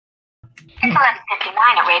It's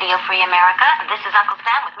 11:59 at Radio Free America, and this is Uncle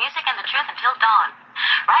Sam with music and the truth until dawn.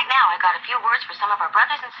 Right now, I got a few words for some of our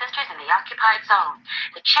brothers and sisters in the occupied zone.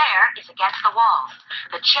 The chair is against the wall.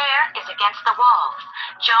 The chair is against the wall.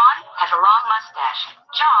 John has a long mustache.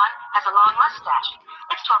 John has a long mustache.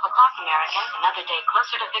 It's 12 o'clock, Americans, another day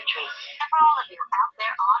closer to victory. And for all of you out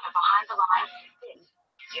there on or behind the lines, this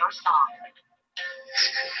is your song.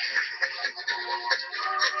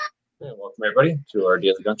 Hey, welcome everybody to our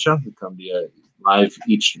Daily Gun Show. We come to you live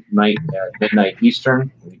each night at midnight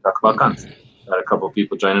Eastern. We talk about guns. Got a couple of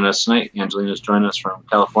people joining us tonight. Angelina's joining us from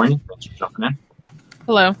California. Thanks for jumping in.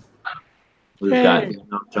 Hello. We've got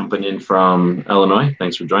jumping in from Illinois.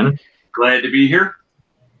 Thanks for joining. Glad to be here.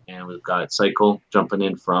 And we've got Cycle jumping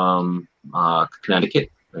in from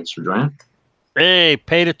Connecticut. Thanks for joining. Hey,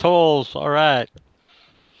 pay the tolls. All right.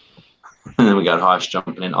 And then we got Hosh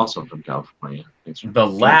jumping in also from California. Thanks for The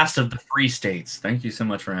last of the free states. Thank you so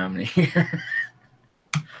much for having me here.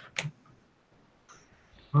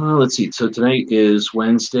 Let's see. So tonight is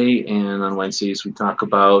Wednesday, and on Wednesdays we talk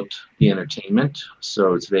about the entertainment.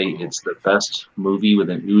 So today it's the best movie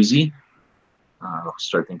with an Uzi. We'll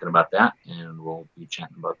start thinking about that, and we'll be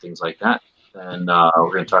chatting about things like that. And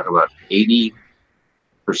we're going to talk about 80%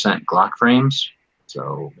 Glock frames.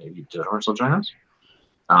 So maybe Dead Horse will join us,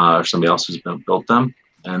 or somebody else who's built them.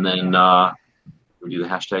 And then we do the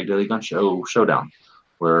hashtag Daily Gun Show Showdown,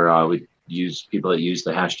 where we use people that use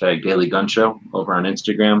the hashtag Daily Gun Show over on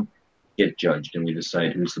Instagram get judged, and we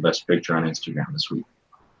decide who's the best picture on Instagram this week.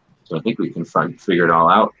 So I think we can figure it all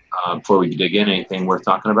out. Before we dig in, anything worth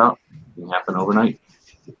talking about can happen overnight?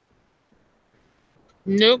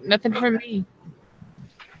 Nope, nothing for me.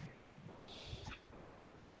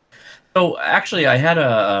 So actually, I had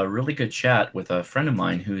a really good chat with a friend of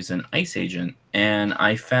mine who's an ICE agent, and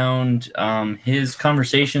I found his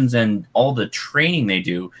conversations and all the training they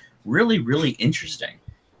do really, really interesting.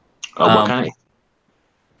 What kind of?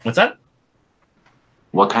 What's that?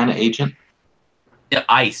 What kind of agent? Yeah,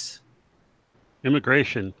 ICE.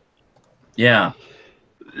 Immigration. Yeah.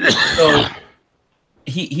 So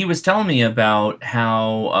he was telling me about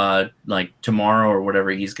how like tomorrow or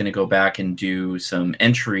whatever he's going to go back and do some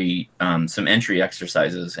entry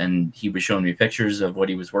exercises, and he was showing me pictures of what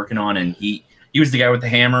he was working on, and he was the guy with the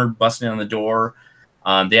hammer busting on the door.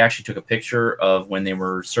 They actually took a picture of when they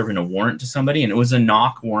were serving a warrant to somebody, and it was a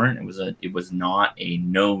knock warrant. It was not a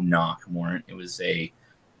no knock warrant. It was a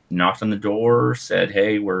knocked on the door, said,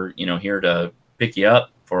 "Hey, we're here to pick you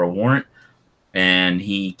up for a warrant." And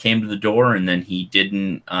he came to the door, and then he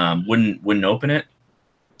wouldn't open it.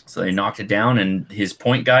 So they knocked it down, and his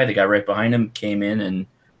point guy, the guy right behind him, came in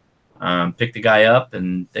and picked the guy up,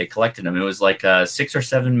 and they collected him. It was like a 6 or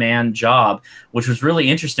 7 man job, which was really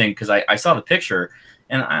interesting because I saw the picture,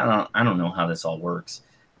 and I don't know how this all works,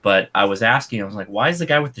 but I was asking, I was like, why is the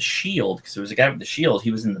guy with the shield? Because there was a guy with the shield.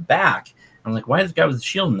 He was in the back. I'm like, why is the guy with the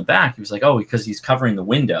shield in the back? He was like, oh, because he's covering the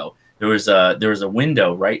window. There was a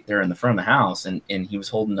window right there in the front of the house, and he was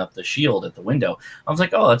holding up the shield at the window. I was like,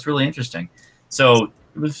 oh, that's really interesting. So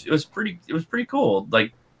it was pretty cool.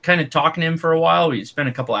 Like, kind of talking to him for a while. We spent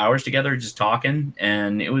a couple hours together just talking,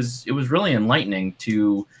 and it was really enlightening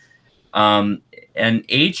to an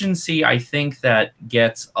agency, I think, that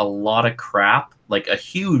gets a lot of crap, like a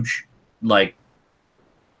huge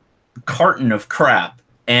carton of crap.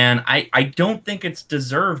 And I don't think it's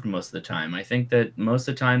deserved most of the time. I think that most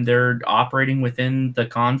of the time they're operating within the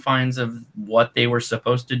confines of what they were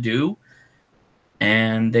supposed to do,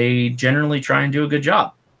 and they generally try and do a good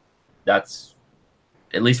job. That's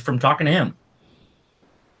at least from talking to him.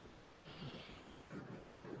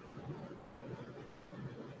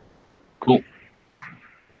 Cool.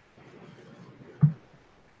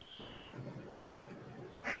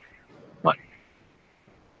 What?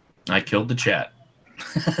 I killed the chat.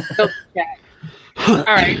 All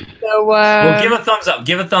right. So well, give a thumbs up.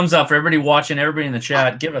 Give a thumbs up for everybody watching, everybody in the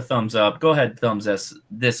chat. Give a thumbs up. Go ahead, thumbs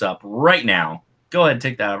this up right now. Go ahead and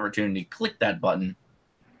take that opportunity. Click that button.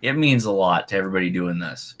 It means a lot to everybody doing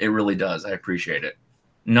this. It really does. I appreciate it.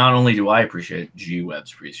 Not only do I appreciate it,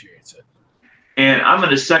 G-Webs appreciates it. And I'm going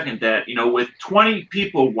to second that. With 20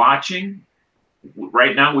 people watching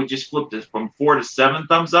right now, we just flipped it from 4 to 7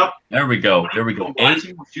 thumbs up. There we go. There we go. 8.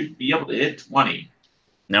 We should be able to hit 20.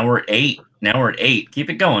 Now we're at 8. Keep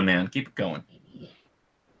it going, man. Keep it going.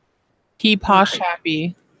 keep Hosh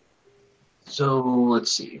happy. So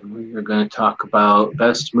let's see. We're going to talk about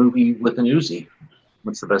best movie with an Uzi.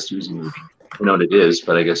 What's the best Uzi movie? I know what it is,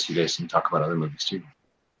 but I guess you guys can talk about other movies too.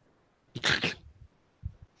 Is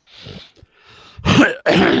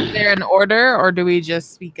there an order, or do we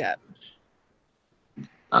just speak up?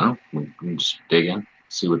 I don't know. We can just dig in.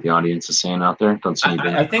 See what the audience is saying out there. Don't see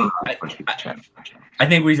anything. I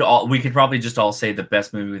think we could probably just all say the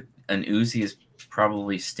best movie with an Uzi is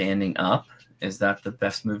probably Standing Up. Is that the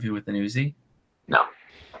best movie with an Uzi? No.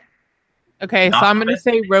 Okay, Not so I'm the going to best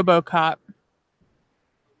say RoboCop.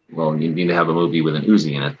 Well, you need to have a movie with an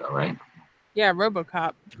Uzi in it, though, right? Yeah,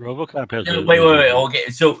 RoboCop. RoboCop has. Wait. Okay,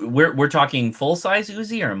 so we're talking full size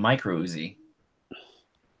Uzi or a micro Uzi?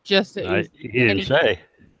 Just a He didn't say.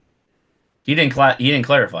 He didn't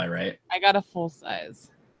clarify, right? I got a full size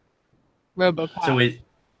RoboCop. So it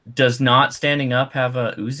does not Standing Up have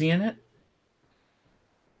a Uzi in it?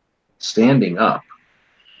 Standing Up.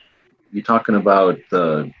 You talking about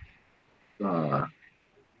the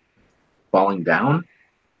Falling Down?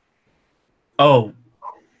 Oh,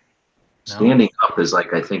 Standing Up is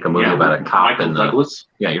like, I think, a movie about a cop Michael and Douglas.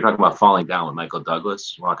 Yeah, you're talking about Falling Down with Michael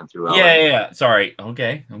Douglas walking through LA. yeah. Sorry.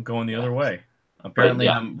 Okay, I'm going the other way. Apparently,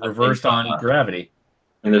 yeah, I'm reversed on gravity.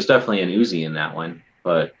 And there's definitely an Uzi in that one,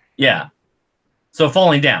 but Yeah. So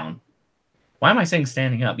Falling Down. Why am I saying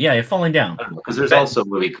Standing Up? Yeah, Falling Down. because there's also a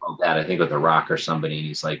movie called that, I think, with The Rock or somebody, and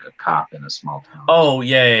he's like a cop in a small town. Oh,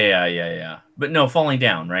 yeah. But no, Falling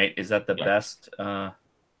Down, right? Is that the best?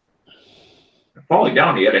 Falling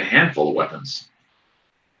Down, he had a handful of weapons.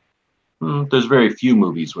 There's very few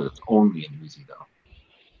movies where it's only an Uzi, though.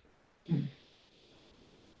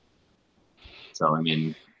 So, I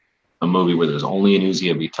mean, a movie where there's only an Uzi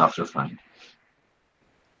would be tough to find.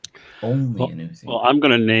 Only an Uzi. Well, I'm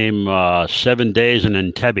going to name 7 Days in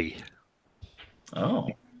Entebbe. Oh.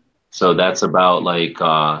 So that's about like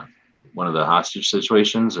one of the hostage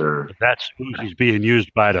situations, or That's Uzi's being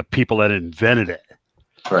used by the people that invented it.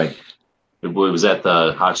 right? Was that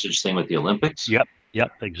the hostage thing with the Olympics? Yep,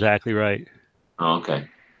 exactly right. Oh, okay.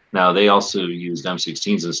 Now they also used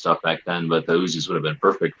M16s and stuff back then, but the Uzis would have been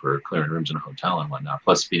perfect for clearing rooms in a hotel and whatnot.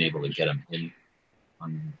 Plus, being able to get them in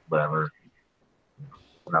on whatever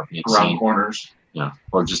without being Around seen. corners. Yeah,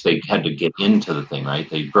 or just they had to get into the thing, right?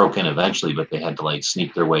 They broke in eventually, but they had to like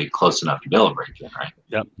sneak their way close enough to be able to break in, right?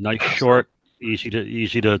 Yep, nice short, easy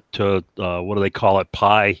to what do they call it?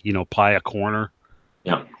 Pie, pie a corner.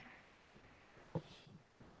 Yeah.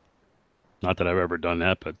 Not that I've ever done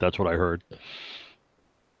that, but that's what I heard.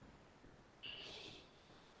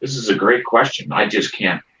 This is a great question. I just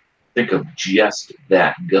can't think of just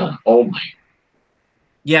that gun only.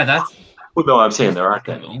 Yeah, that's Well, no, I'm saying there aren't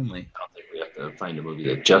that. only. I don't think we have to find a movie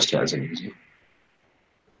that just has an Uzi.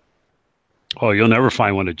 Oh, you'll never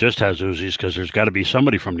find one that just has Uzis because there's got to be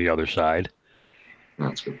somebody from the other side.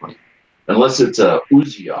 That's a good point. Unless it's a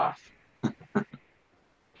Uzi off.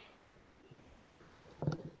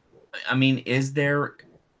 I mean, is there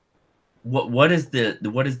what is the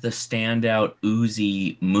standout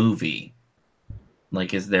Uzi movie?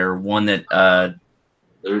 Like, is there one that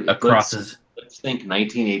crosses? Let's think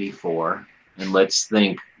 1984, and let's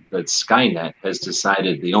think that Skynet has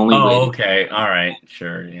decided the only way Oh, to okay, all right,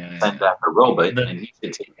 sure, yeah. send back a robot, and he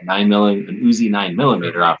could take an Uzi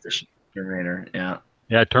 9mm off the ship. Terminator, yeah.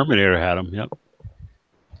 Yeah, Terminator had them. Yep.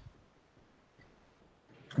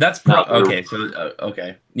 That's okay. So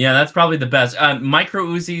okay, yeah, that's probably the best. Micro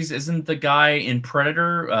Uzis isn't the guy in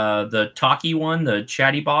Predator, the talkie one, the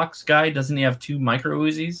chatty box guy? Doesn't he have 2 micro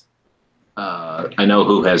Uzis? I know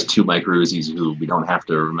who has 2 micro Uzis who we don't have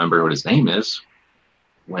to remember what his name is.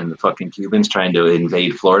 When the fucking Cubans trying to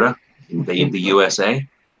invade Florida, invade the USA.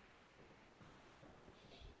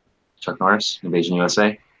 Chuck Norris, Invasion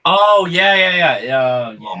USA. Oh yeah.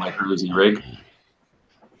 Little micro Uzi rig.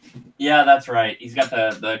 Yeah, that's right. He's got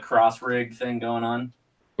the cross rig thing going on.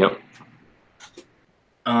 Yep.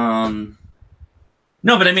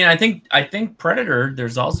 No, but I mean, I think Predator.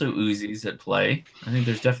 There's also Uzis at play. I think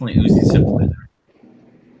there's definitely Uzis at play there.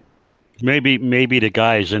 Maybe the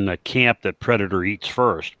guy's in the camp that Predator eats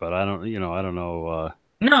first, but I don't know.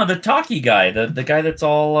 No, the talkie guy, the guy that's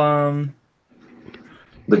all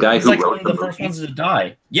The guy he's who like wrote one of the movie. first ones to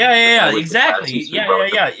die. Yeah, with the exactly. glasses who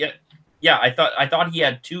wrote Yeah. I thought he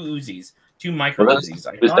had 2 Uzis, 2 micro Well, Uzis.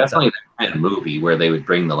 it was definitely that kind of movie where they would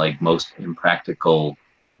bring the like most impractical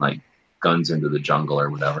like guns into the jungle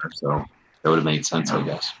or whatever. So that would have made sense, I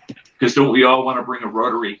guess. Because don't we all want to bring a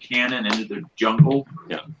rotary cannon into the jungle?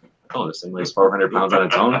 Yeah. Oh, this thing weighs 400 pounds on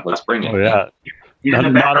its own. Let's bring it. Oh yeah, Even the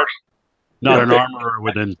not, battery. not an armor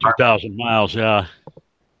within 2,000 miles. Yeah.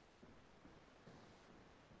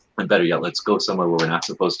 And better yet, let's go somewhere where we're not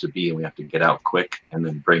supposed to be, and we have to get out quick, and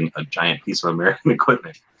then bring a giant piece of American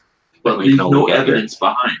equipment. But we leave can only no get here. evidence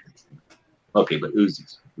behind. Okay, but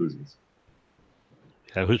Uzis.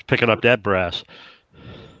 Yeah, who's picking up that brass?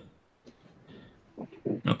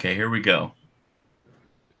 Okay, here we go.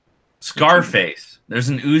 Scarface. There's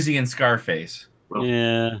an Uzi in Scarface. Well,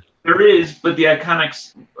 Yeah. there is, but the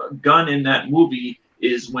iconic gun in that movie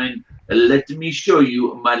is when "Let me show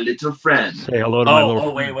you my little friend." Say hello to my little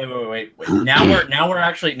Oh, friend. wait.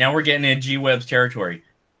 Now we're getting into G Web's territory.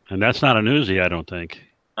 And that's not an Uzi, I don't think.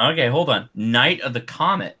 Okay, hold on. Night of the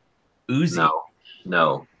Comet, Uzi.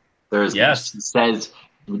 No. There's Yes. She says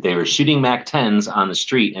they were shooting MAC-10s on the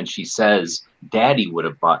street, and she says, "Daddy would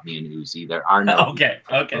have bought me an Uzi." There are no. Okay.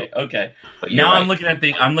 But you're Now right. I'm looking at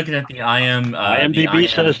the I am IMDb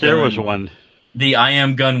says there was one. The I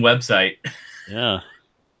Am Gun website. Yeah.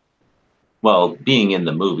 Well, being in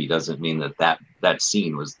the movie doesn't mean that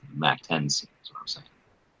scene was the MAC-10 scene. Is what I'm saying.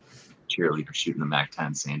 Cheerleader shooting the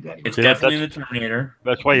MAC-10, saying, "Daddy." It's See, definitely in the Terminator.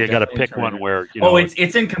 That's why you got to Definitely pick one Terminator. where, you know.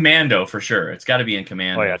 It's in Commando for sure. It's got to be in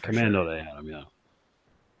Commando. Oh, yeah, for Commando, sure. they had him, yeah.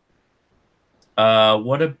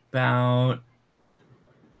 What about?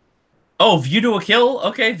 Oh, View to a Kill.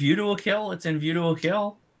 Okay, View to a Kill. It's in View to a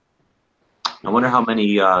Kill. I wonder how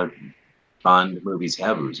many Bond movies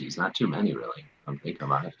have Uzis. Not too many, really. I'm thinking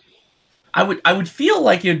about it. I would feel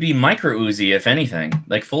like it would be micro Uzi, if anything.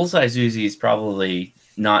 Like full size Uzi is probably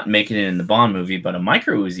not making it in the Bond movie, but a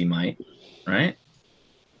micro Uzi might, right?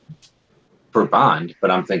 For Bond,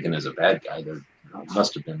 but I'm thinking as a bad guy, there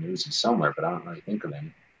must have been Uzi somewhere, but I don't really think of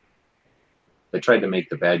any. They tried to make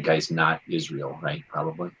the bad guys not Israel, right?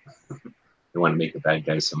 Probably. They want to make the bad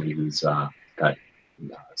guys somebody who's got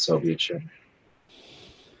Soviet shit.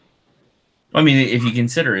 I mean, if you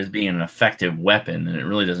consider it as being an effective weapon, then it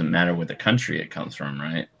really doesn't matter what the country it comes from,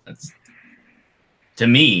 right? That's to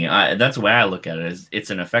me. That's the way I look at it. Is it's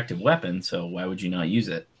an effective weapon, so why would you not use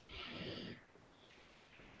it?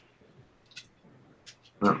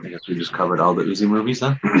 Well, I guess we just covered all the Uzi movies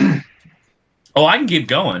then. Oh, I can keep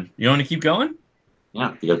going. You want to keep going?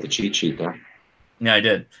 Yeah, you got the cheat sheet there. Yeah, I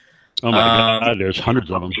did. Oh, my God, there's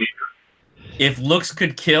hundreds of them. If Looks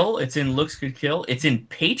Could Kill, it's in Looks Could Kill. It's in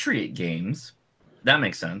Patriot Games. That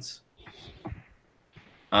makes sense.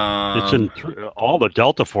 It's in all the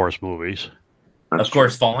Delta Force movies. That's Of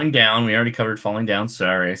course, Falling Down. We already covered Falling Down.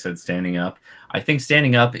 Sorry, I said Standing Up. I think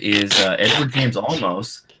Standing Up is Edward James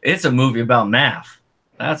Olmos. It's a movie about math.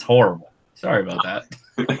 That's horrible. Sorry about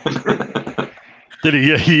that. Did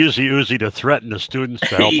he use the Uzi to threaten the students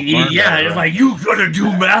to help them learn? Yeah, that, it's right? like, you gotta do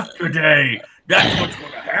math today. That's what's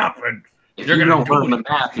gonna happen. If They're you gonna don't do learn the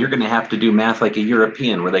math, you're going to have to do math like a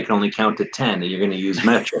European, where they can only count to 10, and you're going to use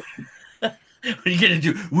metric. What are you gonna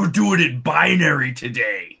do? We're doing it binary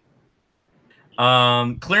today.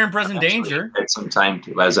 Clear and Present Danger. I've had some time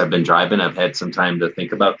to, as I've been driving, I've had some time to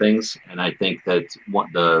think about things, and I think that what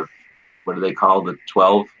do they call the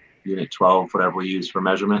 12 unit 12, whatever we use for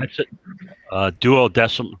measurement? That's it.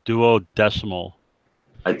 Duodecimal.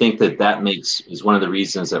 I think that is one of the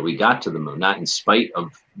reasons that we got to the moon, not in spite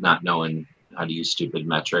of not knowing how to use stupid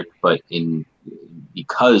metric, but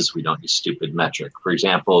because we don't use stupid metric. For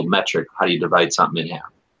example, metric, how do you divide something in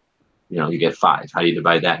half? You get 5. How do you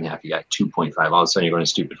divide that in half? You got 2.5. All of a sudden you're going to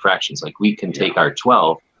stupid fractions. Like we can take our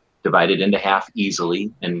 12, divide it into half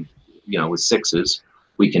easily, and with 6s,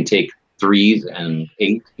 we can take 3s and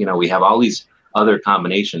 8. We have all these other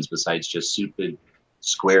combinations besides just stupid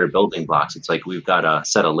square building blocks. It's like we've got a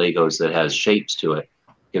set of Legos that has shapes to it.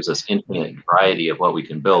 Gives us infinite variety of what we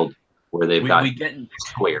can build, where they've got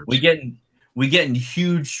squares. We get in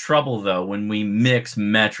huge trouble though when we mix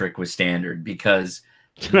metric with standard, because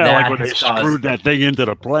Like when they screwed that thing into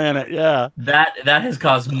the planet. Yeah. That has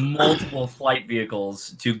caused multiple flight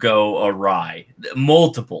vehicles to go awry.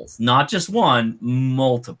 Multiples, not just one,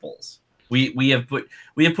 multiples. We have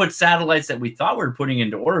put satellites that we thought we were putting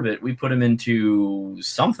into orbit. We put them into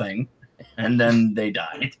something, and then they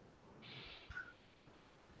died.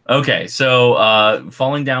 Okay, so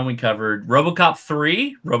Falling Down we covered. RoboCop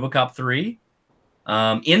 3.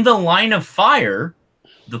 In the Line of Fire,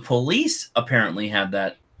 the police apparently had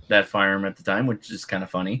that firearm at the time, which is kind of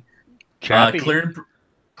funny. Clear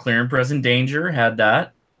and Present Danger had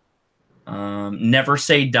that. Never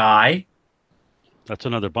Say Die. That's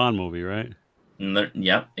another Bond movie, right?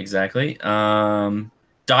 Yep, exactly. Die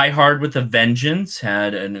Hard with a Vengeance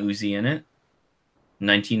had an Uzi in it.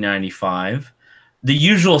 1995. The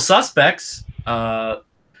Usual Suspects.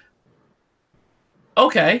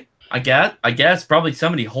 Okay, I guess probably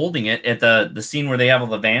somebody holding it at the scene where they have all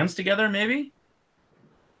the vans together, maybe.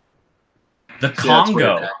 The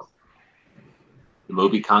Congo. The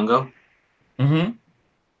movie Congo. Mm-hmm.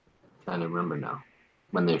 Trying to remember now.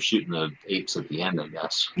 When they're shooting the apes at the end, I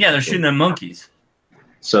guess. Yeah, they're shooting the monkeys.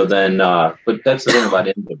 So then, but that's the thing about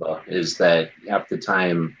Infidaba is that half the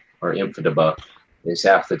time, or Infidaba, is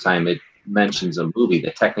half the time mentions a movie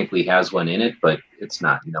that technically has one in it, but it's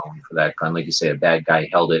not known for that gun. Like you say, a bad guy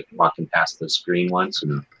held it walking past the screen once,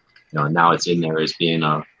 and now it's in there as being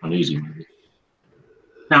an Uzi movie.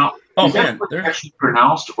 Now, Oh is that man, what's actually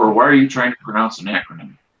pronounced, or why are you trying to pronounce an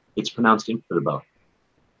acronym? It's pronounced Infidabel.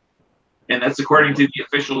 And that's according to the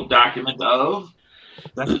official document of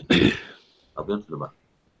Infidabel.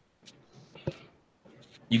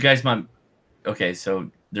 you guys might. Okay, so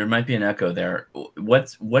there might be an echo there.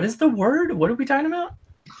 What is the word? What are we talking about?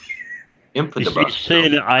 Infidabel. He's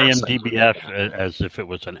saying IMDBF as if it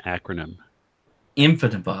was an acronym.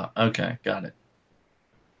 Infidabel. Okay, got it.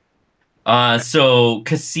 So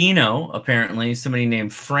Casino, apparently somebody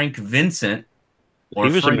named Frank Vincent or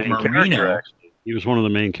He was Frank a main Marino character, actually. He was one of the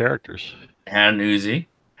main characters. had an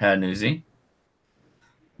Uzi.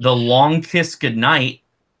 The Long Kiss Goodnight,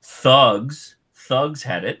 Thugs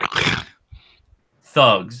had it.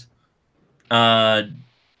 Thugs. I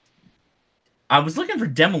was looking for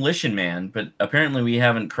Demolition Man, but apparently we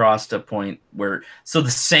haven't crossed a point where. So the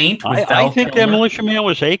Saint with I Val think Kilmer. Demolition Man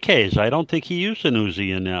was AKs. I don't think he used an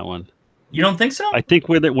Uzi in that one. You don't think so? I think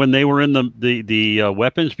when they were in the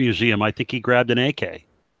weapons museum, I think he grabbed an AK.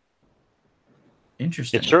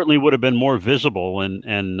 Interesting. It certainly would have been more visible and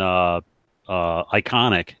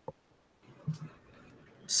iconic.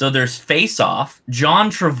 So there's Face Off. John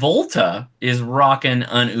Travolta is rocking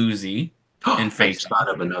an Uzi in I Face thought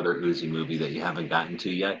of another Uzi movie that you haven't gotten to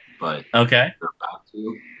yet, but Okay. you're about to.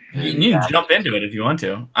 You And can that- jump into it if you want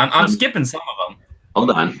to. I'm skipping some of them.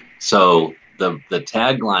 Hold on. So the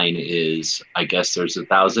tagline is, I guess there's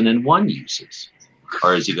 1,001 uses.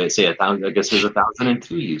 Or as you guys say, 1,000. I guess there's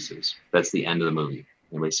 1,002 uses. That's the end of the movie.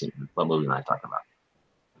 Anybody seen what movie am I talking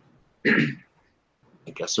about?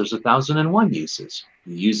 I guess there's 1,001 uses.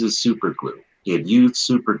 He uses super glue. He had used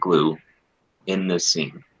super glue in this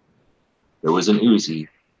scene. There was an Uzi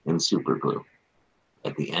in super glue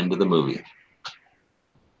at the end of the movie.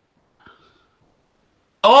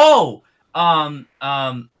 Oh,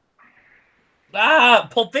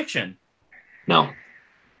 Pulp Fiction. No,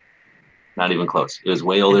 not even close. It was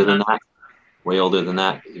way older than that. Way older than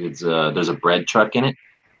that. It's there's a bread truck in it.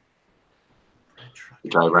 You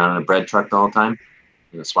drive around in a bread truck the whole time.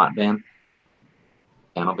 In a SWAT van,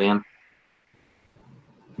 panel van.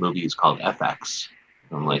 The movie is called FX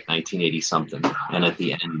from like 1980 something. And at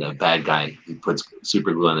the end, the bad guy, he puts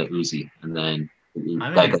super glue on the Uzi, and then the I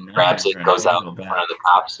bad guy didn't know grabs that. it, goes out Go in back. front of the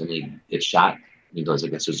cops, and he gets shot. And he goes, I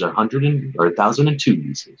guess there's 1,002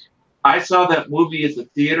 uses. I saw that movie at the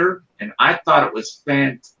theater, and I thought it was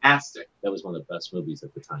fantastic. That was one of the best movies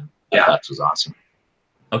at the time. Yeah. FX was awesome.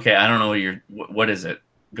 Okay, I don't know what is it?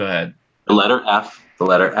 Go ahead. The letter F, the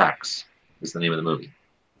letter X is the name of the movie.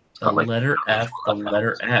 The letter F, the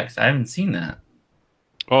letter X. I haven't seen that.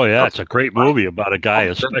 Oh yeah, it's a great movie about a guy,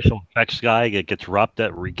 a special effects guy that gets wrapped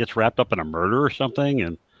up in a murder or something,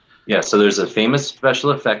 and Yeah, so there's a famous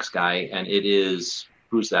special effects guy, and it is,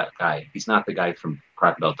 who's that guy? He's not the guy from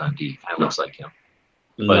Crocodile Dundee. Kind of looks like him.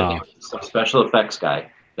 But no. it's a special effects guy.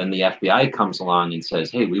 Then the FBI comes along and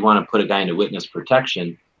says, hey, we want to put a guy into witness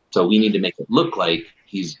protection, so we need to make it look like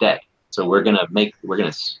he's dead. So we're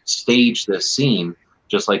gonna stage this scene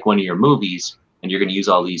just like one of your movies, and you're gonna use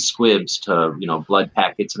all these squibs to, blood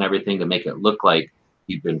packets and everything to make it look like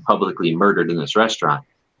he'd been publicly murdered in this restaurant.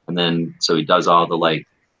 And then so he does all the like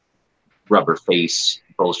rubber face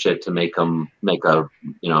bullshit to make the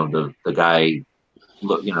guy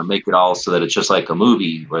look, make it all so that it's just like a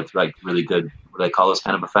movie where it's like really good. What do they call those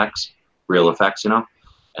kind of effects? Real effects,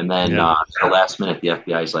 And then Yeah. at the last minute, the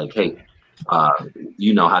FBI is like, hey,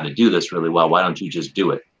 you know how to do this really well. Why don't you just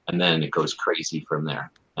do it? And then it goes crazy from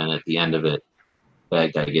there. And at the end of it,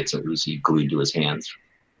 that guy gets a Uzi glued to his hands.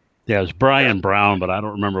 Yeah, it was Brian Brown, but I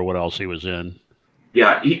don't remember what else he was in.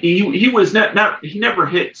 Yeah, he was he never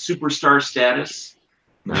hit superstar status.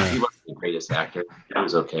 No, he wasn't the greatest actor. It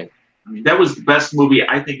was okay. I mean, that was the best movie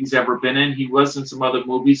I think he's ever been in. He was in some other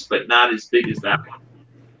movies, but not as big as that one.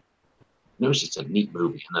 It was just a neat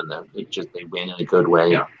movie, and then they ran in a good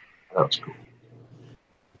way. Yeah. That was cool.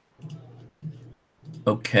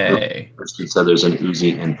 Okay. He said there's an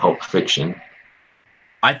Uzi in Pulp Fiction.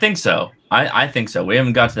 I think so. I think so. We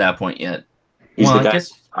haven't got to that point yet. He's Well, the I guy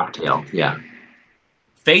guess in Cocktail. Yeah.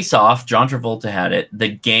 Face Off, John Travolta had it. The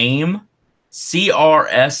Game,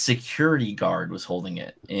 CRS Security Guard was holding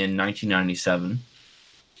it in 1997.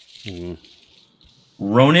 Mm.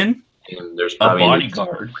 Ronin, And there's a probably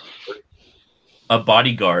bodyguard. A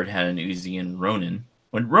bodyguard had an Uzi in Ronin.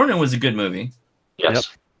 When Ronin was a good movie. Yes.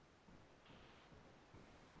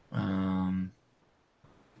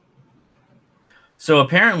 So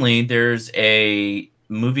apparently there's a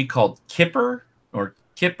movie called Kipper or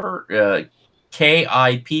Kippur,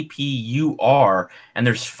 Kippur, and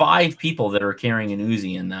there's 5 people that are carrying an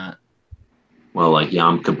Uzi in that. Well, like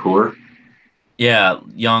Yom Kippur. Yeah,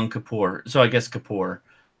 Yom Kippur. So I guess Kippur.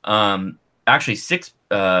 Actually,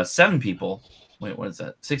 7 people. Wait, what is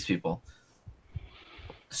that? 6 people.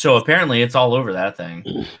 So apparently, it's all over that thing.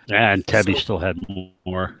 And Tebby still had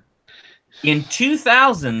more. In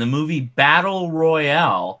 2000, the movie Battle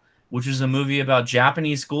Royale, which is a movie about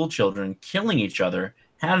Japanese school children killing each other,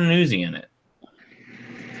 had an Uzi in it.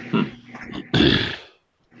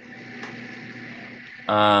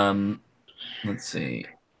 Let's see.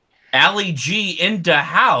 Ali G into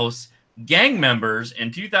House, gang members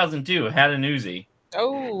in 2002 had an Uzi.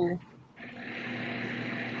 Oh.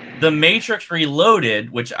 The Matrix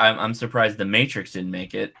Reloaded, which I'm surprised The Matrix didn't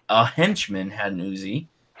make it. A henchman had an Uzi.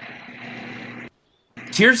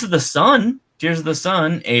 Tears of the Sun,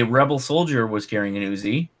 a rebel soldier was carrying an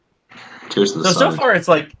Uzi. Tears of the Sun. So far,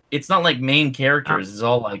 it's not like main characters. It's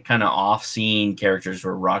all like kind of off-scene characters who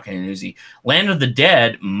are rocking an Uzi. Land of the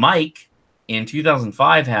Dead, Mike in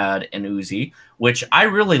 2005 had an Uzi, which I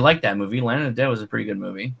really liked that movie. Land of the Dead was a pretty good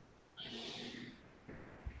movie.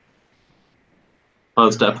 Well,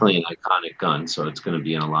 it's definitely an iconic gun, so it's going to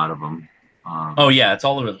be in a lot of them. Oh yeah, it's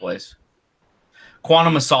all over the place.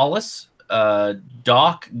 Quantum of Solace,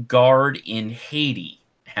 Doc Guard in Haiti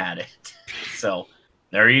had it. So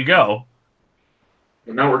there you go.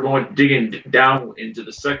 And now we're going digging down into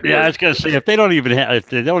the second. Yeah, I was gonna say if they don't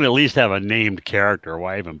at least have a named character,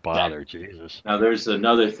 why even bother? Jesus. Now there's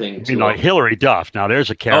another thing too. You know, like Hillary Duff. Now there's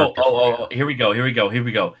a character. Oh, here we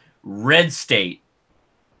go. Red State.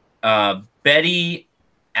 Betty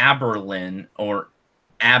Aberlin or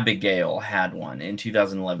Abigail had one in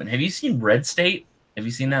 2011. Have you seen Red State? Have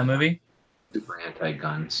you seen that movie? Super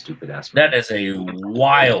anti-gun, stupid ass. That is a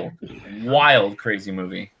wild, crazy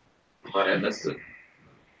movie. But I missed it.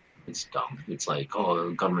 It's dumb. It's like, oh,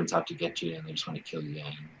 the government's out to get you, and they just want to kill you.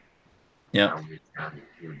 And yeah.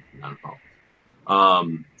 You're not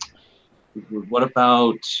involved. What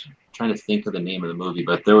about? I'm trying to think of the name of the movie,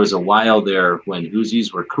 but there was a while there when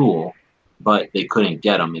Uzis were cool, but they couldn't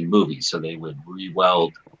get them in movies, so they would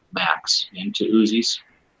re-weld Macs into Uzis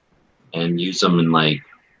and use them in like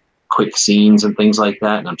quick scenes and things like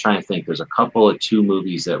that. And I'm trying to think. There's a couple of 2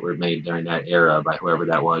 movies that were made during that era by whoever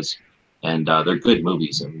that was. And they're good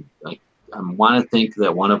movies. And I want to think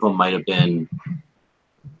that one of them might have been,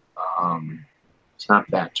 it's not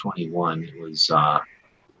Bat 21. It was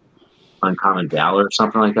Uncommon Valor or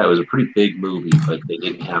something like that. It was a pretty big movie, but they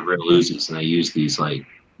didn't have real Uzis, and they used these like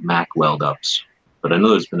Mac weld-ups. But I know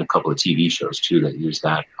there's been a couple of TV shows too that use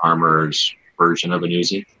that Armor's version of an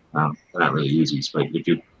Uzi. They're not really Uzis, but if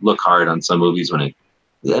you look hard on some movies, that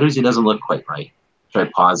Uzi doesn't look quite right. Try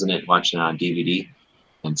pausing it and watching it on DVD.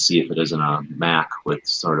 And see if it isn't a Mac with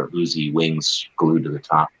sort of Uzi wings glued to the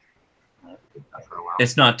top.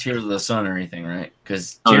 It's not Tears of the Sun or anything, right?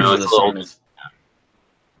 Because Tears of the Sun is. Yeah.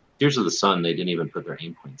 Tears of the Sun, they didn't even put their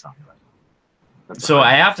aim points on it. So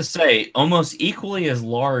I have to say, almost equally as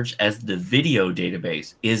large as the video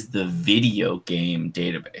database is the video game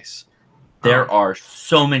database. There are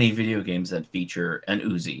so many video games that feature an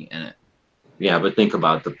Uzi in it. Yeah, but think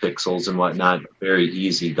about the pixels and whatnot. Very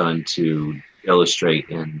easy done to illustrate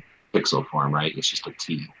in pixel form, right? It's just a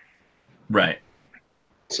T. Right.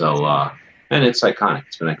 So, and it's iconic.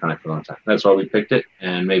 It's been iconic for a long time. That's why we picked it,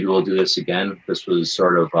 and maybe we'll do this again. This was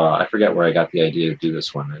sort of, I forget where I got the idea to do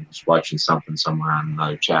this one. I was watching something somewhere on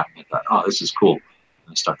another chat, and I thought, oh, this is cool.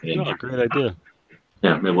 And I stuck it in here. Great idea.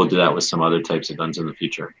 Yeah, maybe we'll do that with some other types of guns in the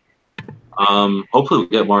future. Hopefully we'll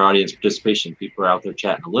get more audience participation. People are out there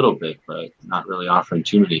chatting a little bit, but not really offering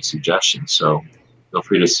too many suggestions. So feel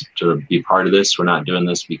free to be part of this. We're not doing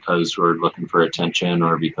this because we're looking for attention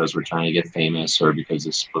or because we're trying to get famous or because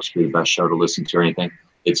it's supposed to be the best show to listen to or anything.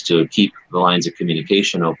 It's to keep the lines of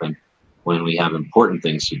communication open when we have important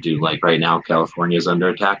things to do. Like right now, California is under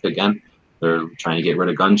attack again. They're trying to get rid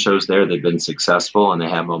of gun shows there. They've been successful and they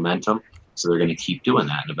have momentum. So they're going to keep doing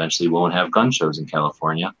that. And eventually we won't have gun shows in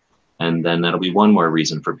California. And then that'll be one more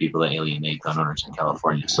reason for people to alienate gun owners in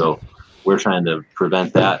California. So we're trying to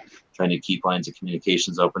prevent that, trying to keep lines of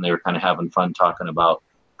communications open. They were kind of having fun talking about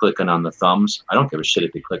clicking on the thumbs. I don't give a shit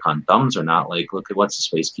if they click on thumbs or not. Like, look at what's the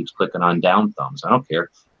space keeps clicking on down thumbs. I don't care.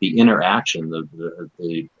 The interaction,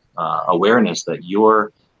 the awareness that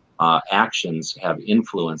your actions have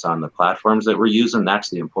influence on the platforms that we're using, that's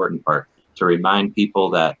the important part. To remind people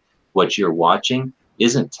that what you're watching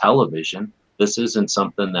isn't television. This isn't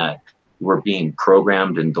something that we're being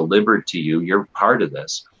programmed and delivered to you. You're part of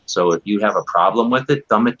this. So if you have a problem with it,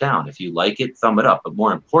 thumb it down. If you like it, thumb it up. But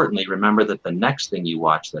more importantly, remember that the next thing you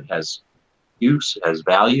watch that has use, has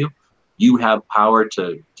value, you have power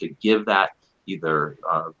to give that either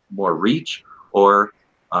more reach or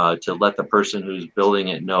to let the person who's building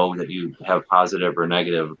it know that you have positive or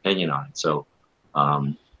negative opinion on it. So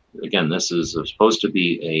again, this is supposed to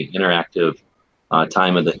be a interactive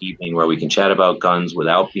time of the evening where we can chat about guns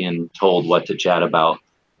without being told what to chat about.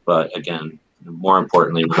 But again, more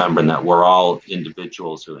importantly, remembering that we're all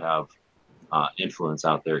individuals who have influence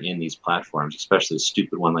out there in these platforms, especially a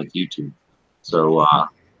stupid one like YouTube. So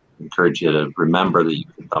encourage you to remember that you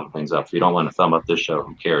can thumb things up. If you don't want to thumb up this show,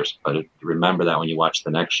 who cares? But remember that when you watch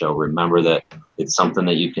the next show, remember that it's something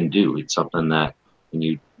that you can do. It's something that when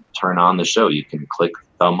you turn on the show, you can click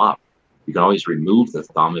thumb up. You can always remove the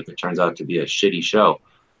thumb if it turns out to be a shitty show,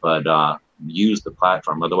 but use the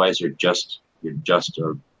platform. Otherwise, you're just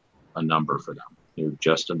a number for them. You're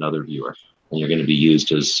just another viewer, and you're going to be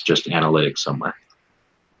used as just analytics somewhere.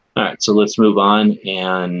 All right, so let's move on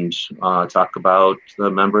and talk about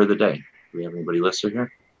the member of the day. Do we have anybody listed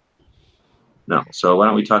here? No. So why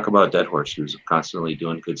don't we talk about Dead Horse, who's constantly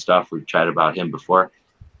doing good stuff. We've chatted about him before,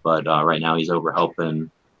 but right now he's over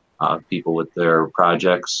helping people with their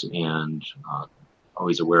projects and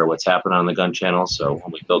always aware of what's happening on the gun channel. So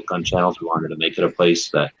when we built gun channels, we wanted to make it a place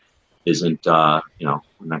that isn't, we're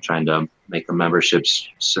not trying to make a membership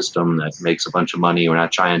system that makes a bunch of money. We're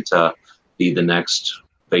not trying to be the next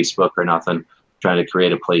Facebook or nothing. We're trying to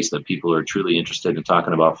create a place that people who are truly interested in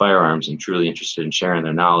talking about firearms and truly interested in sharing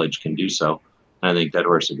their knowledge can do so. And I think Dead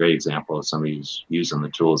Horse is a great example of somebody who's using the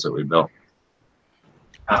tools that we built.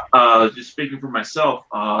 Just speaking for myself,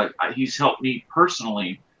 he's helped me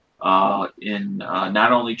personally in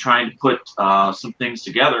not only trying to put some things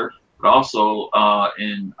together, but also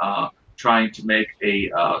in trying to make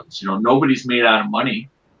nobody's made out of money,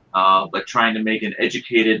 but trying to make an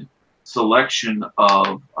educated selection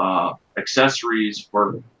of accessories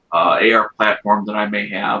for AR platform that I may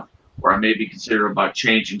have, or I may be considered about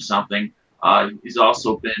changing something. He's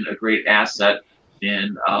also been a great asset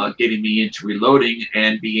in getting me into reloading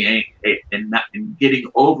and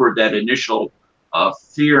getting over that initial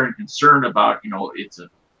fear and concern about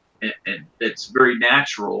it's very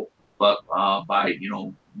natural, but by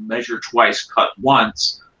measure twice, cut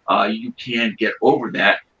once, you can get over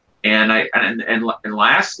that. And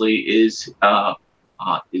lastly is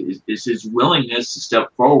his willingness to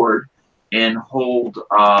step forward and hold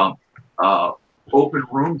open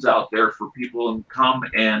rooms out there for people to come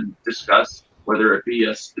and discuss, whether it be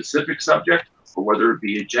a specific subject or whether it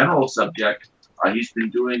be a general subject. He's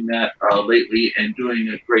been doing that lately and doing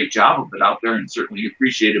a great job of it out there, and certainly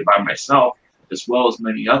appreciated by myself as well as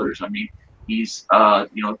many others. I mean, he's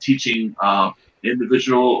teaching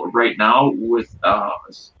individual right now with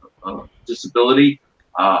disability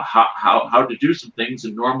how to do some things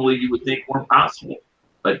that normally you would think weren't possible,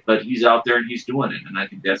 but he's out there and he's doing it, and I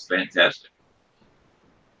think that's fantastic.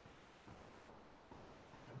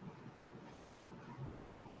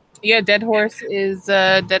 Yeah, Dead Horse is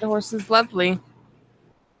lovely.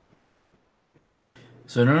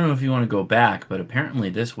 So I don't know if you want to go back, but apparently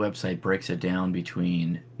this website breaks it down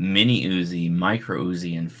between mini Uzi, micro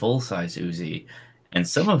Uzi, and full size Uzi, and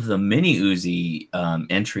some of the mini Uzi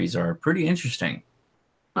entries are pretty interesting.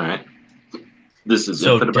 All right, this is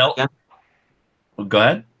Infodiba again. Go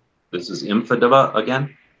ahead. This is Infodiba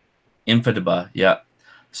again. Infodiba, yeah.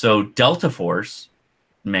 So Delta Force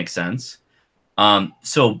makes sense.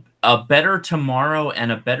 So A Better Tomorrow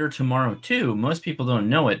and A Better Tomorrow 2, most people don't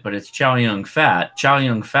know it, but it's Chow Yun Fat. Chow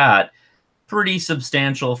Yun Fat, pretty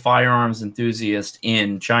substantial firearms enthusiast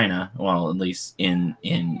in China. Well, at least in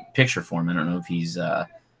picture form. I don't know if he's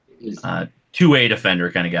two-way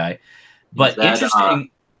defender kind of guy. But interesting.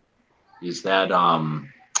 Is that I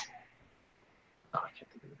can't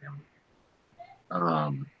think of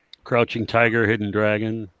him. Crouching Tiger, Hidden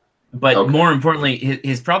Dragon. But okay. More importantly,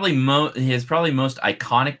 his probably most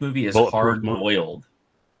iconic movie is Hard Boiled.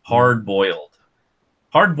 Hard Boiled.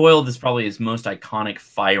 Hard Boiled is probably his most iconic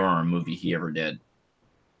firearm movie he ever did.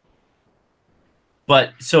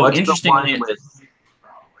 But so interestingly,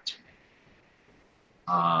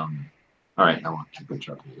 all right, I want to keep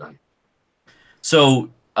going. So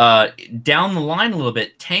down the line a little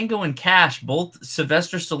bit, Tango and Cash, both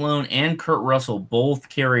Sylvester Stallone and Kurt Russell both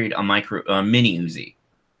carried a mini Uzi.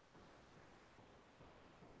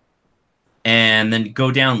 And then go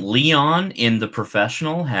down, Leon in The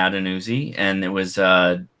Professional had an Uzi, and there was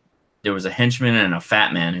a henchman and a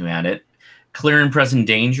fat man who had it. Clear and Present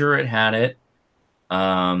Danger, it had it.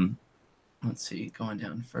 Let's see, going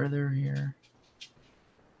down further here.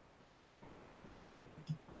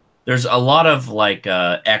 There's a lot of like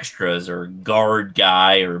extras or guard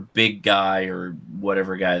guy or big guy or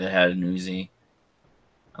whatever guy that had an Uzi.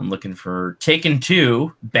 I'm looking for Taken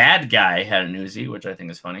 2. Bad Guy had an Uzi, which I think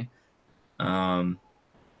is funny.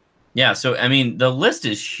 Yeah, so I mean, the list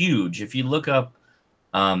is huge. If you look up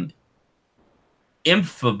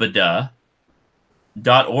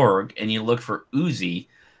infobida.org and you look for Uzi,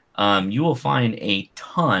 you will find a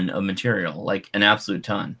ton of material, like an absolute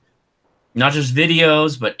ton. Not just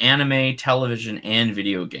videos, but anime, television, and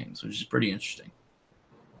video games, which is pretty interesting.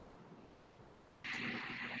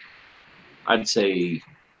 I'd say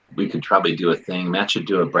we could probably do a thing. Matt should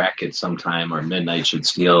do a bracket sometime, or Midnight should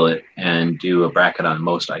steal it and do a bracket on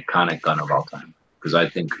most iconic gun of all time. Because I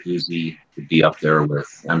think Uzi would be up there with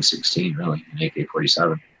M16, really, and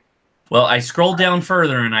AK-47. Well, I scrolled down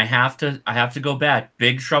further, and I have to go back.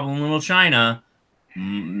 Big Trouble in Little China,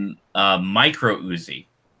 micro Uzi.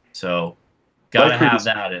 So, gotta have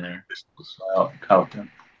that in there.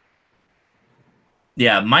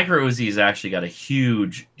 Yeah, micro Uzi has actually got a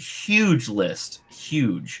huge list.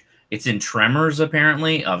 Huge. It's in Tremors,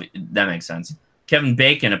 apparently. That makes sense. Kevin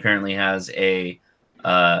Bacon apparently has a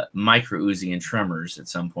micro Uzi in Tremors at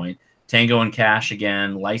some point. Tango and Cash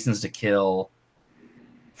again. License to Kill.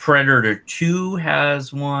 Predator 2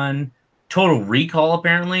 has one. Total Recall,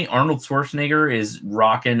 apparently. Arnold Schwarzenegger is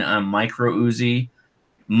rocking a micro Uzi.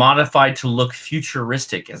 Modified to look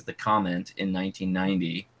futuristic as the comment in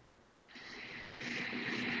 1990.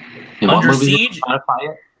 Under Siege. Modify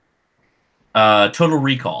it? Total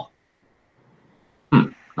Recall.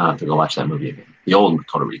 I'll have to go watch that movie again. The old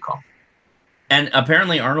Total Recall. And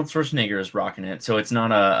apparently Arnold Schwarzenegger is rocking it, so it's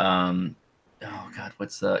not a oh god,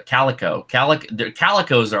 what's the Calico?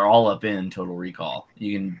 Calicos are all up in Total Recall.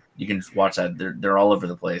 You can watch that. They're all over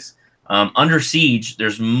the place. Under Siege,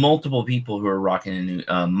 there's multiple people who are rocking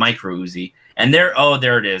a micro Uzi, and there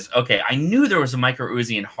it is. Okay, I knew there was a micro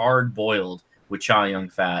Uzi in Hard Boiled with Chow Yun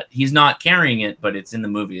Fat. He's not carrying it, but it's in the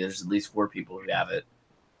movie. There's at least 4 people who have it.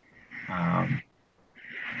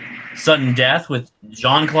 Sudden Death with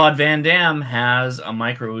Jean-Claude Van Damme has a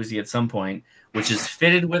micro Uzi at some point, which is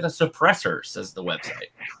fitted with a suppressor, says the website.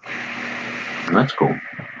 That's cool.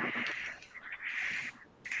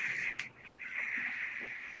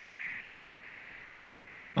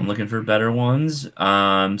 I'm looking for better ones.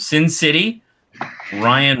 Sin City.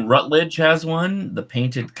 Ryan Rutledge has one. The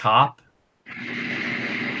Painted Cop.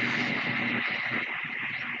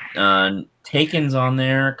 Taken's on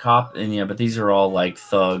there. Cop, and yeah, but these are all like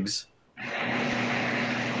thugs.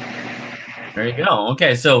 There you go.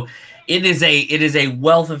 Okay, so it is a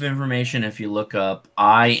wealth of information. If you look up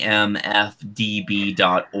imfdb.org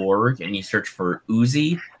and you search for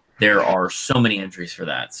Uzi, there are so many entries for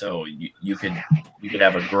that. So you could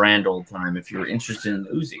have a grand old time if you're interested in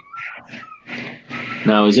Uzi.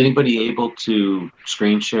 Now, is anybody able to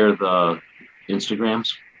screen share the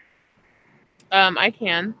Instagrams? I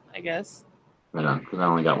can, I guess. Right on, because I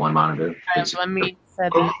only got one monitor. Let me set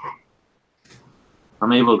it.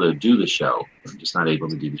 I'm able to do the show. I'm just not able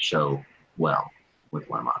to do the show well with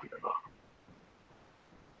one monitor.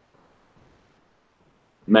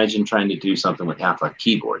 Imagine trying to do something with half a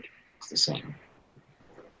keyboard. It's the same.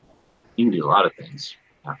 You can do a lot of things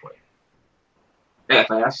halfway.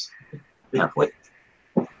 Half-ass. Halfway.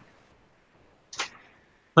 All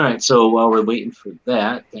right, so while we're waiting for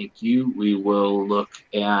that, thank you. We will look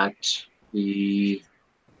at the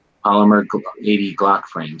polymer 80 Glock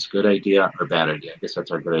frames. Good idea or bad idea? I guess that's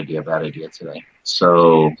our good idea, bad idea today.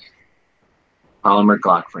 So, polymer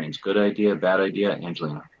Glock frames. Good idea, bad idea,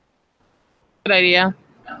 Angelina. Good idea.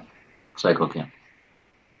 Psycho Cam.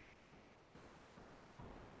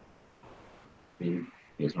 He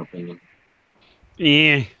has no opinion.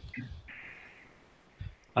 Yeah.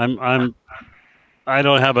 I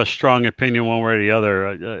don't have a strong opinion one way or the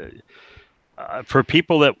other. For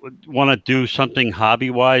people that want to do something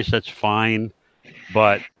hobby-wise, that's fine.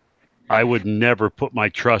 But I would never put my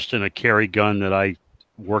trust in a carry gun that I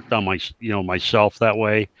worked on myself that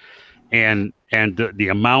way. And the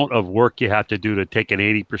amount of work you have to do to take an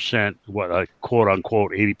 80%, a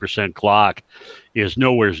quote-unquote 80% Glock, is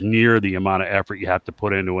nowhere near the amount of effort you have to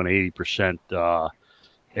put into an 80%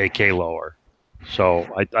 AK lower. So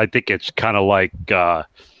I think it's kind of like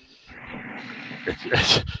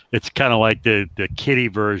it's kind of like the kiddie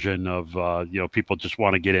version of people just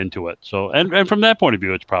want to get into it. So and from that point of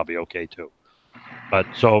view, it's probably okay too. But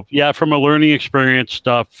so yeah, from a learning experience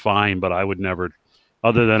stuff, fine. But I would never,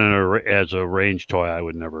 other than as a range toy, I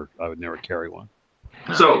would never carry one.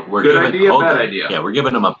 So good idea, bad idea. Yeah, we're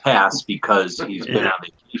giving him a pass because he's been on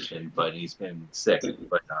vacation, but he's been sick.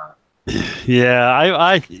 But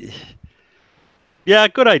yeah, yeah,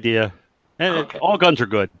 good idea. And okay. All guns are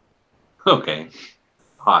good. Okay.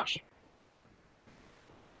 Posh.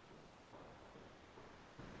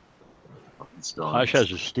 It's still Hush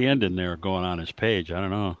has a stand in there going on his page. I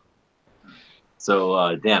don't know.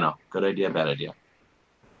 So, Dano, good idea, bad idea?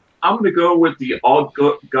 I'm going to go with the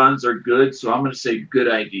guns are good, so I'm going to say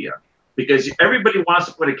good idea. Because everybody wants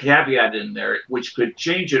to put a caveat in there, which could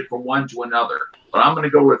change it from one to another. But I'm going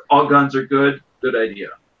to go with all guns are good, good idea.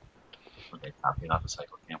 Okay, copying off the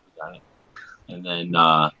Cycle Camp, we got it. And then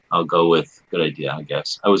I'll go with good idea, I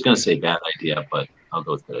guess. I was going to say bad idea, but I'll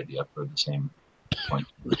go with good idea for the same point.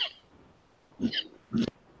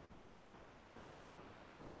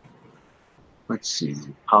 Let's see.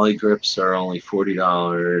 Poly grips are only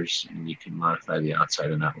 $40, and you can modify the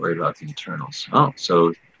outside and not worry about the internals. Oh,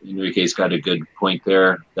 so Enrique's got a good point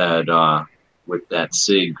there that with that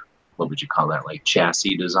SIG, what would you call that, like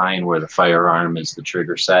chassis design, where the firearm is the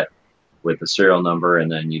trigger set with the serial number,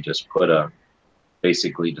 and then you just put a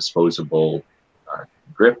basically disposable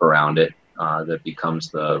grip around it that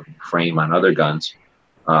becomes the frame on other guns.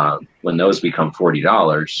 When those become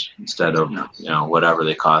 $40 instead of whatever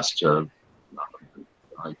they cost to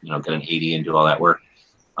get an 80 and do all that work,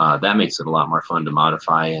 that makes it a lot more fun to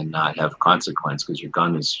modify and not have consequence because your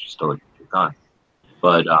gun is still your gun.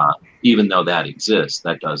 But even though that exists,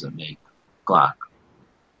 that doesn't make Glock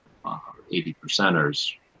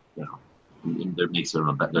 80%ers. There makes it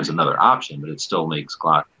there's another option, but it still makes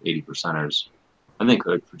Glock 80%ers. I think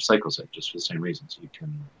for cycles just for the same reasons. You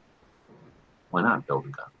can, why not build a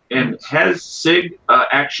gun? And has SIG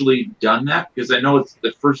actually done that? Because I know it's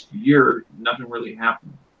the first year, nothing really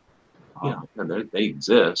happened. Yeah, they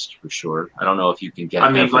exist for sure. I don't know if you can get.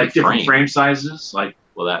 I mean, like different frame sizes. Like,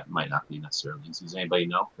 well, that might not be necessarily. Does anybody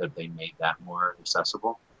know that they made that more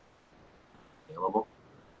accessible, available?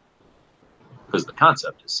 Because the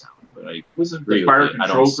concept is sound, but I wasn't the fire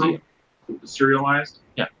control group it serialized?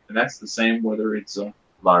 Yeah, and that's the same whether it's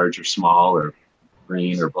large or small or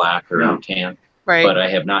green or black or tan. Right. But I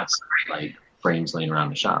have not seen like frames laying around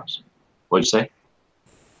the shops. What'd you say?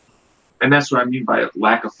 And that's what I mean by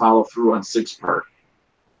lack of follow through on SIG's part.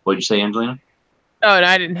 What'd you say, Angelina? Oh, and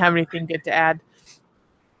I didn't have anything good to add.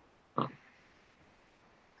 Oh.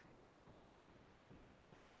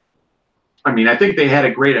 I mean, I think they had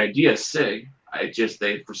a great idea, SIG.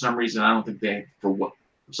 For some reason, I don't think for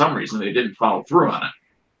some reason, they didn't follow through on it.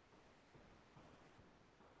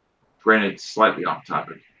 Granted, slightly off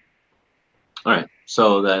topic. All right,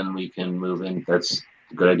 so then we can move in. That's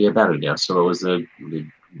a good idea, bad idea. So what was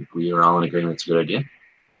we were all in agreement it's a good idea?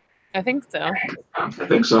 I think so. I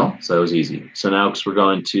think so. So that was easy. So now we're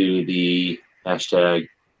going to the hashtag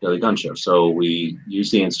Daily Gun Show. So we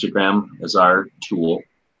use the Instagram as our tool,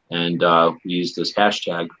 and we use this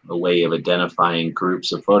hashtag, a way of identifying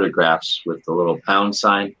groups of photographs with the little pound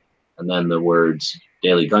sign and then the words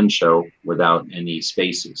Daily Gun Show without any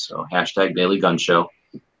spaces. So hashtag Daily Gun Show.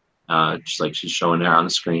 Just like she's showing there on the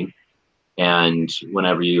screen. And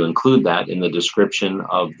whenever you include that in the description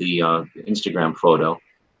of the Instagram photo,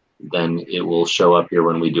 then it will show up here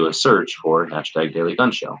when we do a search for hashtag Daily Gun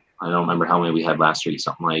Show. I don't remember how many we had last week,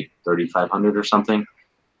 something like 3,500 or something.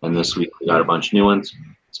 And this week we got a bunch of new ones.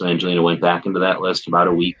 So Angelina went back into that list about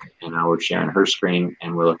a week, and now we're sharing her screen,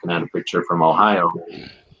 and we're looking at a picture from Ohio,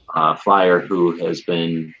 Flyer, who has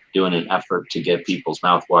been doing an effort to get people's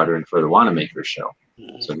mouth watering for the Wanamaker show.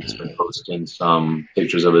 So he's been posting some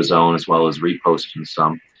pictures of his own as well as reposting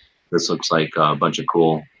some. This looks like a bunch of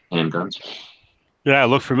cool handguns. Yeah,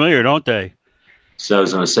 look familiar, don't they? So I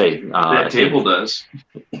was going to say that table does.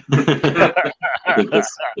 I think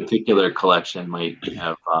this particular collection might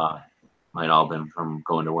all been from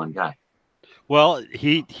going to one guy. Well,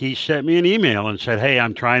 he sent me an email and said, "Hey,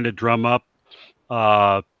 I'm trying to drum up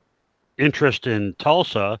interest in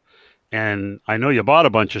Tulsa. And I know you bought a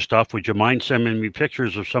bunch of stuff. Would you mind sending me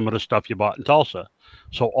pictures of some of the stuff you bought in Tulsa?"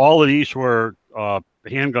 So all of these were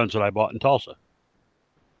handguns that I bought in Tulsa.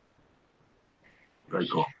 Very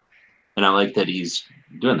cool. And I like that he's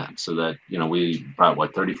doing that so that, we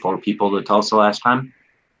brought, 34 people to Tulsa last time?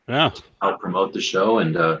 Yeah. Help promote the show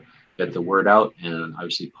and get the word out. And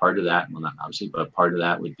obviously part of that, well, not obviously, but part of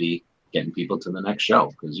that would be getting people to the next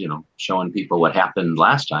show. Because, showing people what happened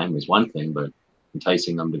last time is one thing, but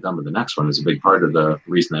enticing them to come to the next one is a big part of the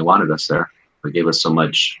reason they wanted us there. They gave us so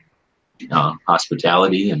much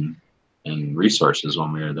hospitality and resources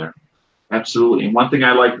when we were there. Absolutely. And one thing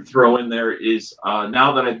I like to throw in there is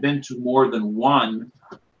now that I've been to more than one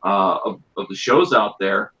of the shows out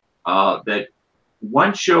there, that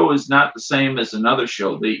one show is not the same as another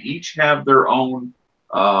show. They each have their own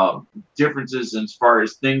differences as far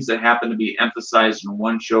as things that happen to be emphasized in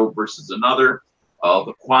one show versus another.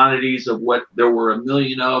 The quantities of what there were 1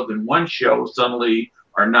 million of in one show suddenly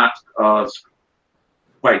are not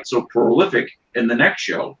quite so prolific in the next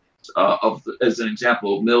show. as an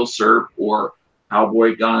example, milsurp or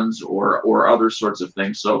cowboy guns or other sorts of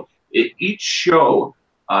things. So each show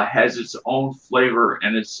has its own flavor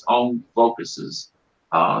and its own focuses.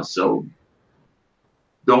 So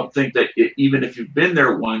don't think that even if you've been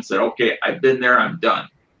there once, that okay, I've been there, I'm done.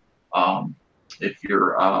 If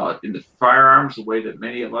you're into firearms the way that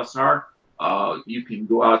many of us are, you can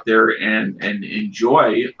go out there and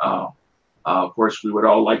enjoy. Of course, we would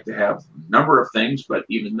all like to have a number of things, but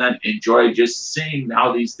even then, enjoy just seeing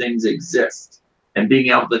how these things exist and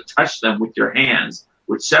being able to touch them with your hands,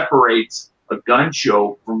 which separates a gun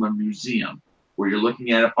show from a museum, where you're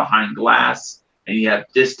looking at it behind glass and you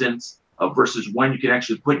have distance versus one you can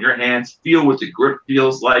actually put in your hands, feel what the grip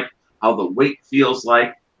feels like, how the weight feels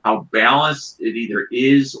like, how balanced it either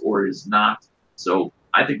is or is not. So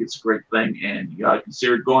I think it's a great thing, and you got to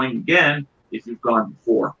consider going again if you've gone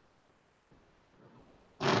before.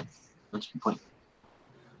 That's a good point.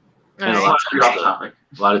 All And right.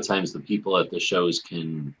 a lot of times the people at the shows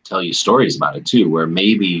can tell you stories about it too, where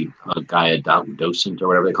maybe a guy, a docent or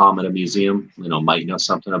whatever they call him at a museum, might know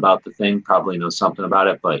something about the thing, probably knows something about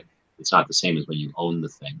it, but it's not the same as when you own the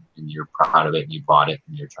thing and you're proud of it and you bought it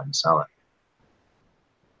and you're trying to sell it.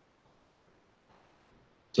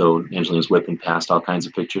 So Angelina's whipping past all kinds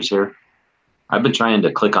of pictures here. I've been trying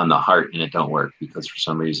to click on the heart and it don't work because for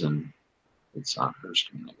some reason it's on her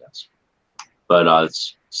screen, I guess. But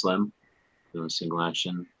it's Slim doing a single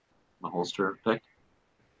action, a holster pick.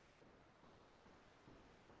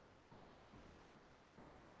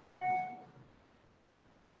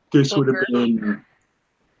 This would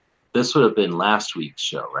have been last week's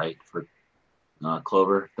show, right? For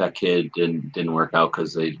Clover. That kid didn't work out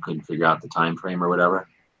because they couldn't figure out the time frame or whatever.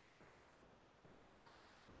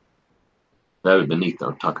 That would have been neat,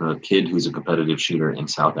 though, talking to a kid who's a competitive shooter in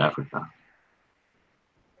South Africa.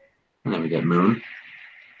 And then we get Moon.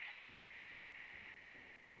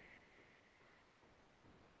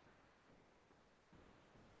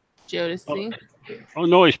 Jodeci. Oh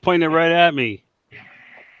no, he's pointing right at me.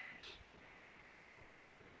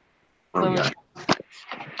 Oh, yeah.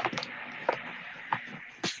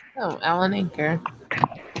 Oh, Alan Anchor.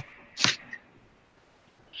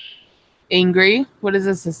 Angry. What is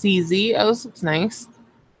this? A CZ? Oh, this looks nice.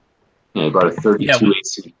 Yeah, he brought a 32 Yeah,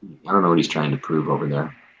 ACP. I don't know what he's trying to prove over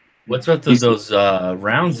there. What's with those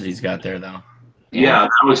rounds that he's got there, though? Yeah,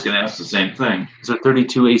 I was going to ask the same thing. These are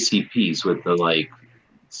 32 ACPs with the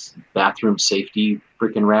bathroom safety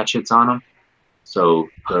freaking ratchets on them. So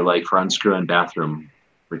they're like for unscrewing bathroom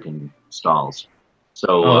freaking stalls.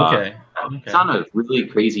 So okay. He's on a really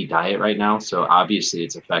crazy diet right now, so obviously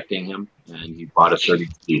it's affecting him. And he bought a 32.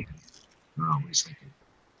 I don't know what he's thinking.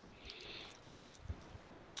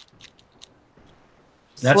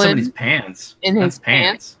 That's Slim somebody's pants. in his That's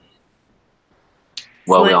pants.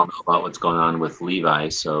 Well, we Slim. all know about what's going on with Levi,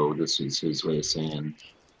 so this is his way of saying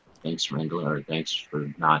thanks, Wrangler, or thanks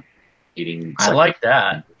for not eating. I like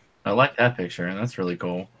that. I like that picture, and that's really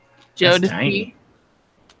cool. Joe That's tiny.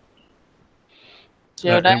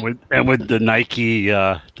 And with the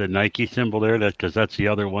Nike symbol there, because that's the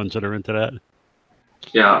other ones that are into that.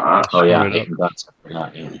 Yeah. Oh yeah, Screw it up. that's I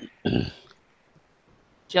forgot, yeah.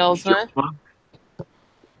 Jelza.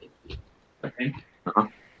 I think.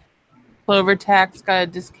 Clover Tax got a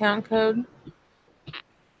discount code.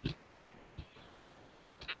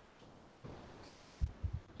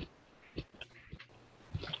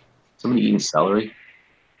 Somebody eating celery?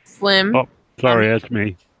 Slim. Oh, sorry, that's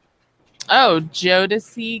me. Oh,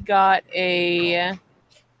 Jodeci got a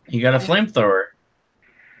You got a flamethrower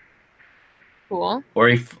cool.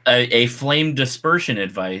 or a flame dispersion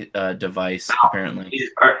device, apparently.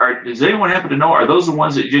 Does anyone happen to know? Are those the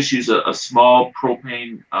ones that just use a small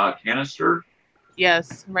propane canister?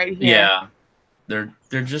 Yes, right here. Yeah,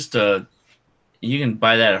 they're just you can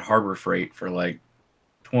buy that at Harbor Freight for like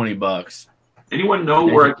 $20. Anyone know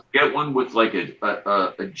where I could get one with like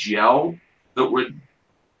a gel that would?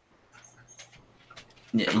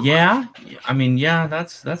 Yeah, I mean, yeah,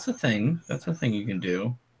 that's a thing. That's a thing you can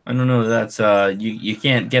do. I don't know. That's you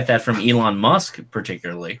can't get that from Elon Musk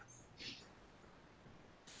particularly.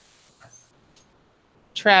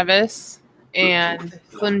 Travis and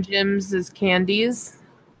Slim Jim's candies.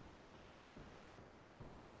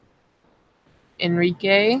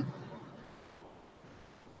 Enrique.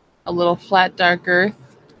 A little flat dark earth.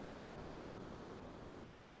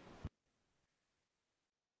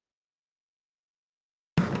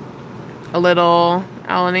 A little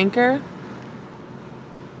Alan Anchor.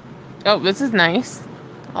 Oh, this is nice.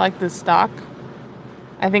 I like this stock.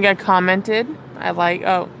 I think I commented.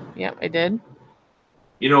 Oh, yep, I did.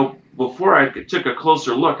 You know, before I took a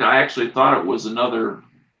closer look, I actually thought it was another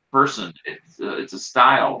person. It's a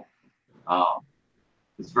style.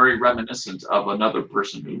 It's very reminiscent of another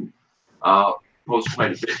person who posts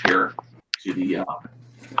quite a bit here to the.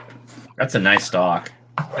 That's a nice stock.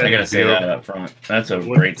 I gotta say that up front. That's a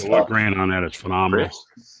great The wood stock. grain on that is phenomenal.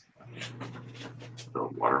 The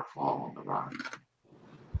waterfall on the rock.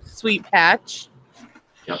 Sweet patch.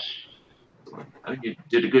 Yep. I think you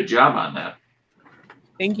did a good job on that.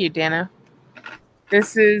 Thank you, Dana.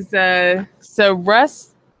 This is so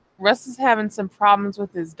Russ is having some problems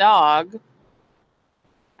with his dog.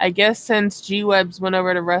 I guess since G-Webs went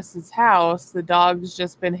over to Russ's house, the dog's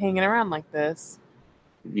just been hanging around like this.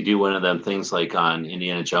 You do one of them things like on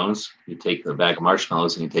Indiana Jones. You take the bag of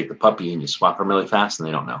marshmallows and you take the puppy and you swap them really fast and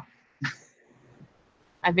they don't know.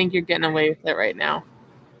 I think you're getting away with it right now.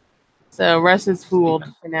 So Russ is fooled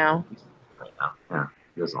for now. Right now. Yeah.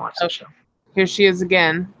 He doesn't watch the show. Here she is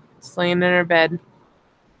again, laying in her bed.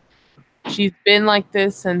 She's been like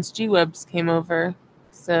this since G-Webs came over.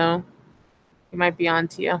 So he might be on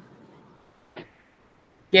to you.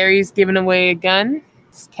 Gary's giving away a gun.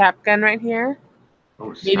 This cap gun right here. Oh,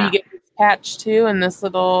 Maybe you snap. get this patch too and this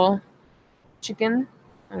little chicken.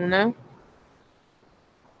 I don't know.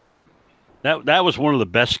 That was one of the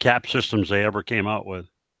best cap systems they ever came out with.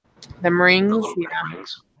 Them The rings. little Yeah. red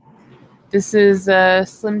rings. This is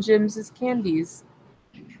Slim Jim's candies.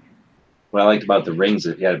 What I liked about the rings,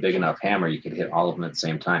 if you had a big enough hammer, you could hit all of them at the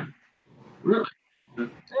same time. Really?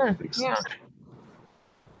 Yeah.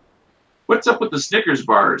 What's up with the Snickers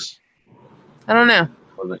bars? I don't know.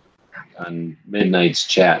 On Midnight's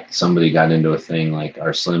chat, somebody got into a thing like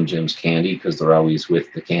our Slim Jim's candy because they're always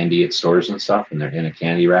with the candy at stores and stuff, and they're in a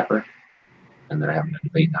candy wrapper, and they're having a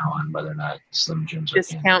debate now on whether or not Slim Jim's are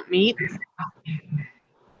candy. Discount meat.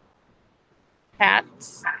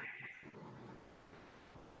 Hats.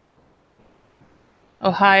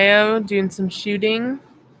 Ohio doing some shooting.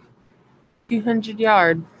 200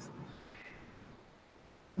 yards.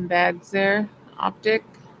 Some bags there. Optic.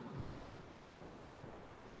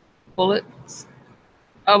 Bullets.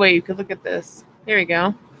 Oh wait, you could look at this. Here we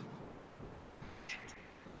go.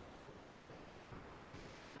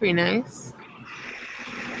 Pretty nice.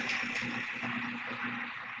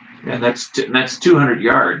 Yeah, that's 200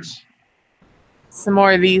 yards. Some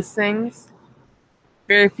more of these things.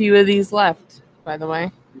 Very few of these left, by the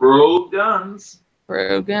way. Rogue guns.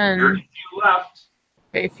 Rogue gun. Very few left.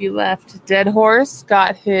 Very few left. Dead Horse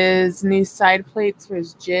got his new side plates for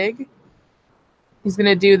his jig. He's going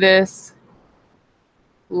to do this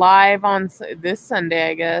live on this Sunday,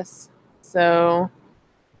 I guess. So,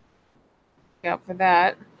 look out for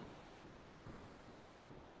that.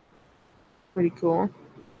 Pretty cool.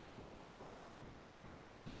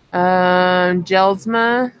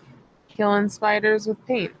 Gelsma killing spiders with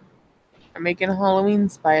paint. Or making Halloween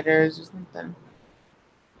spiders or something.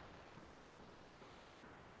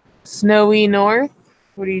 Snowy North,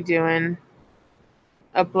 what are you doing?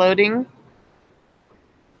 Uploading.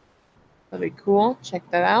 That'll be cool. Check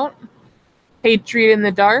that out. Patriot in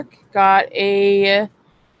the Dark got a,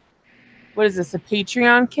 what is this, a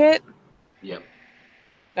Patreon kit? Yep.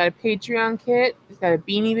 Got a Patreon kit. He's got a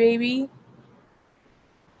Beanie Baby.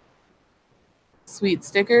 Sweet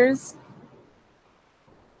stickers.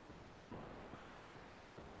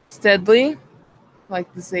 Steadley,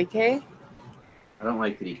 like this AK. I don't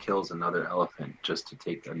like that he kills another elephant just to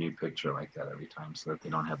take a new picture like that every time so that they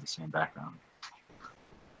don't have the same background.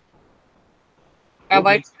 I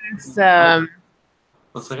like this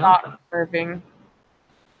Looks like stock elephant. curving.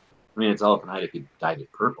 I mean, it's elephant hide if he dyed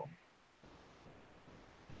it purple.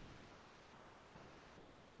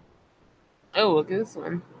 Oh, look at this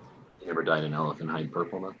one. You ever dyed an elephant hide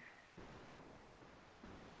purple though?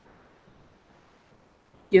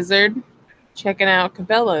 Gizzard, checking out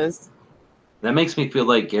Cabela's. That makes me feel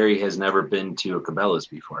like Gary has never been to a Cabela's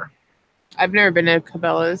before. I've never been to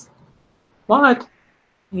Cabela's. What?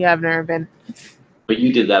 Yeah, I've never been. But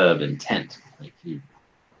you did that out of intent. Like you.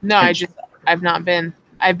 No, I've not been.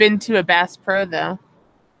 I've been to a Bass Pro though.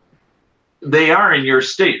 They are in your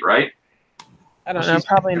state, right? I don't know,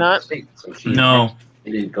 probably not. So she No,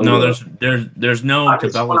 didn't go no, to there's no I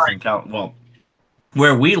was Cabela's wondering- in Cal. Well,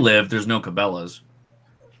 where we live, there's no Cabela's.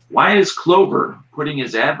 Why is Clover putting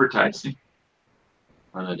his advertising?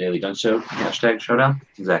 on a Daily Gun Show hashtag showdown.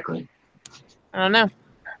 Exactly. I don't know.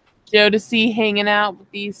 Jodeci hanging out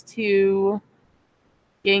with these two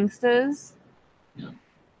gangstas. Yeah.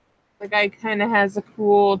 The guy kind of has a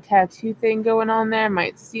cool tattoo thing going on there.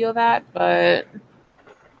 Might steal that, but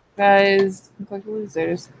guys look like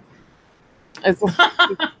losers. Look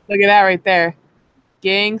at that right there.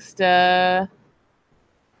 Gangsta.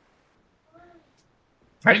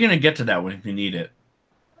 How are you gonna get to that one if you need it?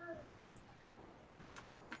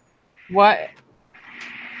 What?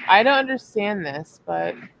 I don't understand this,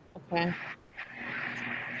 but okay.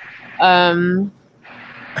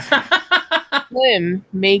 Slim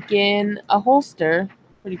making a holster.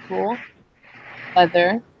 Pretty cool.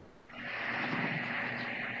 Leather.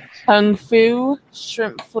 Kung Fu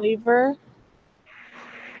shrimp flavor.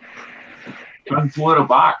 Kung Fu in a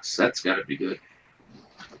box. That's got to be good.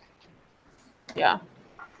 Yeah.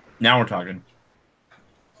 Now we're talking.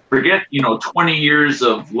 Forget, 20 years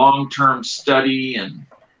of long-term study and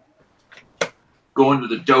going to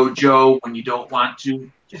the dojo when you don't want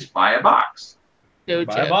to. Just buy a box. Dojo.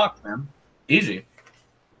 Buy a box, man. Easy.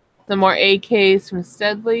 Some more AKs from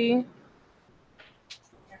Steadley.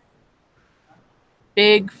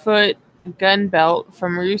 Bigfoot gun belt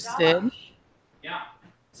from Roosted. Yeah.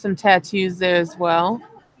 Some tattoos there as well.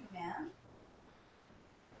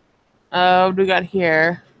 What do we got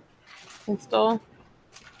here? Pistol.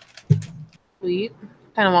 Sweet.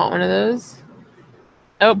 Kind of want one of those.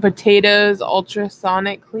 Oh, Potatoes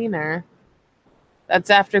ultrasonic cleaner. That's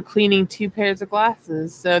after cleaning 2 pairs of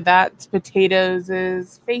glasses. So that's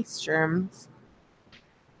Potatoes' face germs.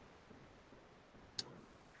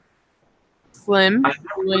 Slim. I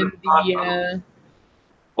never would have thought of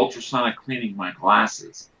ultrasonic cleaning my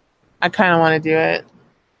glasses. I kind of want to do it.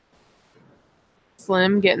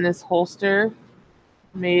 Slim getting this holster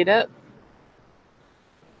made up.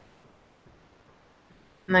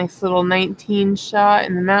 Nice little 19 shot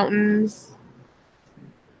in the mountains.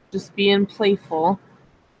 Just being playful.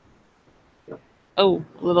 Oh,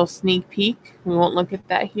 a little sneak peek. We won't look at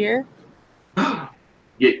that here.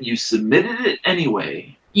 Yet you submitted it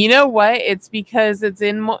anyway. You know what? It's because it's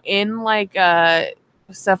in like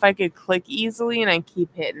stuff I could click easily, and I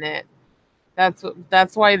keep hitting it.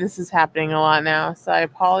 That's why this is happening a lot now. So I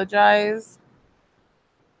apologize.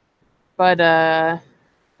 But I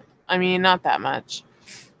mean, not that much.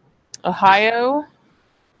 Ohio,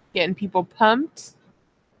 getting people pumped.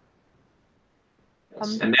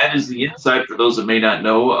 And that is the inside, for those that may not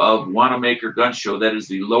know, of Wanamaker Gun Show. That is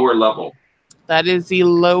the lower level. That is the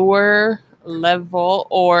lower level,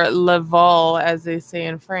 or level, as they say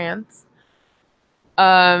in France.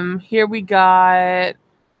 Here we got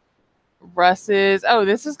Russ's. Oh,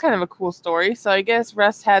 this is kind of a cool story. So I guess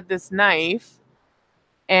Russ had this knife,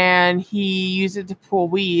 and he used it to pull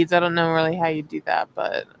weeds. I don't know really how you do that,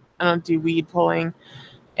 but I don't do weed pulling.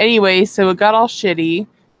 Anyway, so it got all shitty,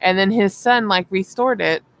 and then his son restored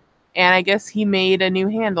it, and I guess he made a new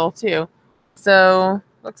handle too. So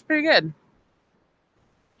looks pretty good.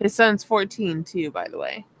 His son's 14 too, by the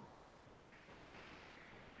way.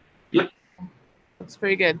 Yep. Looks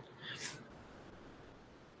pretty good.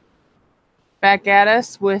 Back at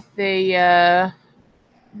us with a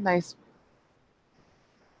nice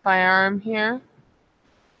firearm here,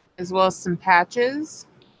 as well as some patches.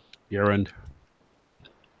 Urine.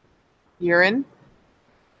 Urine.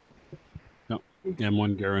 No,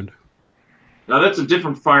 M1 Garand. Now that's a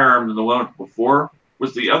different firearm than the one before.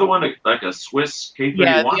 Was the other one like a Swiss K31?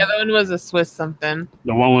 Yeah, the other one was a Swiss something.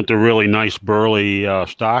 The one with the really nice burly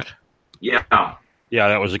stock? Yeah. Yeah,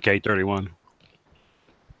 that was a K31.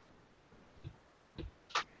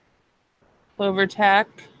 CloverTac.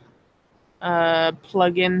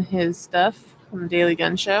 Plug in his stuff from the Daily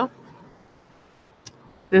Gun Show.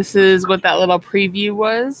 This is what that little preview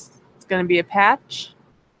was. It's going to be a patch.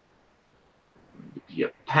 You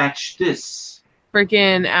patch this.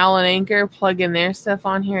 Freaking Allen Anchor plugging their stuff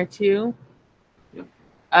on here too.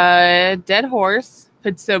 Yep. Dead Horse.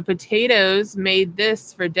 So Potatoes made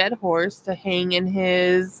this for Dead Horse to hang in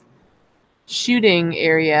his shooting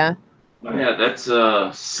area. Oh, yeah, that's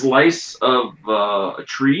a slice of a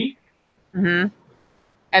tree. Mm-hmm.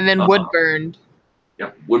 And then wood burned.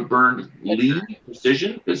 Yep, wood burned Lee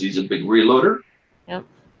Precision, because he's a big reloader. Yep.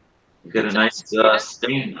 You get a nice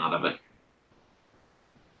stain out of it.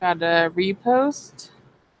 Got a repost.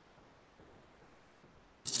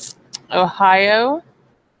 Ohio.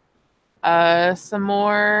 Some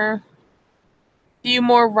more. Few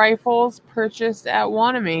more rifles purchased at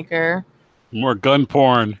Wanamaker. More gun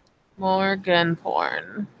porn. More gun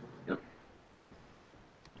porn. Yep.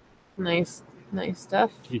 Nice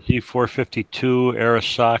stuff. GT 452,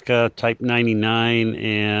 Arasaka, Type 99,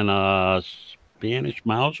 and Spanish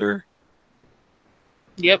Mauser.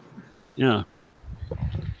 Yep. Yeah.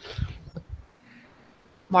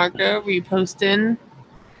 Marco reposting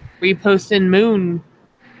Moon.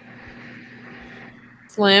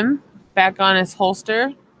 Slim back on his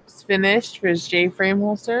holster. It's finished for his J-frame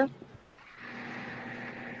holster.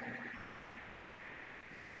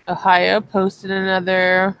 Ohio posted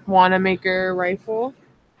another Wanamaker rifle.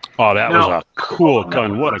 Oh, that was a cool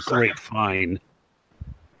gun. What a great find.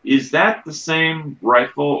 Is that the same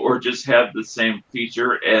rifle, or just have the same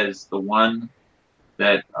feature as the one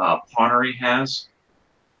that Connery has?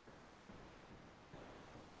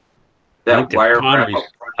 I think That that's wire Connery's. wrap-up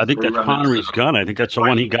I think that's Connery's gun. I think that's the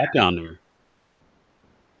one he got down there.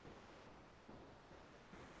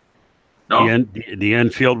 No, The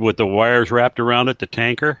Enfield with the wires wrapped around it, the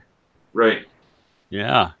tanker. right.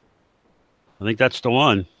 Yeah, I think that's the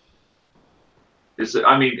one. Is it,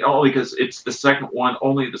 I mean, only because it's the second one,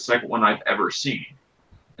 only the second one I've ever seen.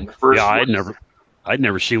 And the first Yeah, one, I'd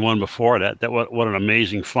never seen one before. That what an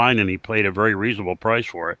amazing find, and he paid a very reasonable price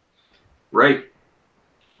for it. right.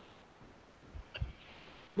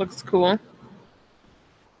 Looks cool.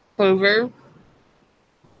 Clover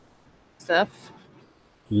stuff.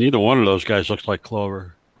 Neither one of those guys looks like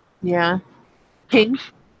Clover. Yeah. Pink.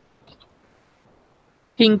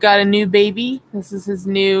 Pink got a new baby. This is his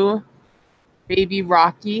new baby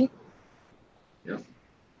Rocky.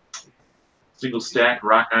 Single stack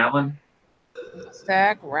Rock Island.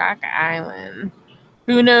 Stack Rock Island.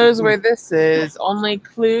 Who knows where this is? Only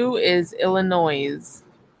clue is Illinois.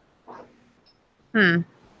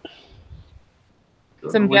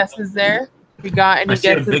 Some guesses there? You got any I see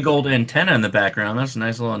a guesses? big old antenna in the background. That's a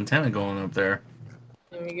nice little antenna going up there.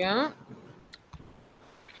 There we go.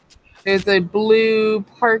 There's a blue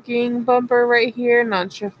parking bumper right here.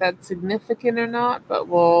 Not sure if that's significant or not, but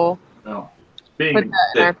we'll No. put Being that in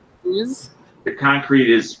our that clues. the concrete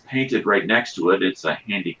is painted right next to it, it's a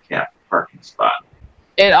handicapped parking spot.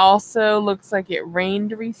 It also looks like it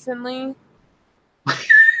rained recently.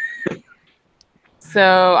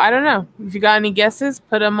 So I don't know. If you got any guesses,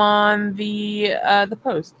 put them on the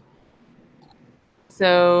post.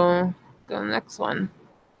 So go to the next one.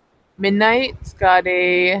 Midnight's got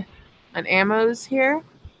an ammos here.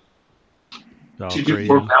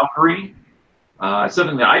 224 Valkyrie.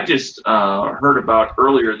 Something that I just heard about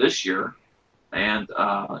earlier this year, and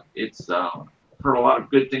it's heard a lot of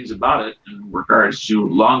good things about it in regards to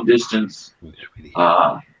long distance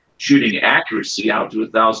shooting accuracy out to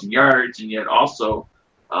 1,000 yards, and yet also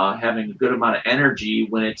having a good amount of energy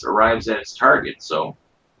when it arrives at its target. So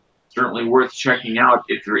certainly worth checking out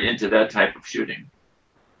if you're into that type of shooting.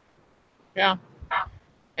 Yeah.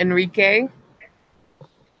 Enrique.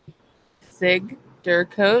 Sig.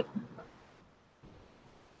 Durcoat.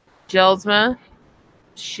 Gelsma.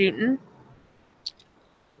 Shooting.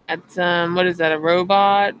 That's what is that? A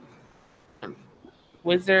robot?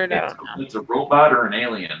 Wizard? I don't know. It's a robot or an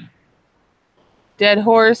alien. Dead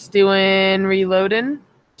Horse doing reloading.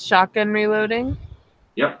 Shotgun reloading.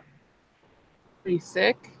 Yep. Pretty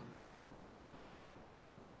sick.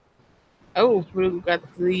 Oh, we got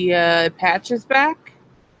the patches back.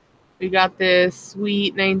 We got this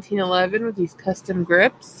sweet 1911 with these custom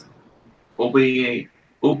grips. Obi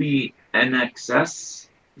NXS.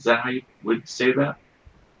 Is that how you would say that?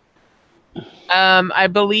 I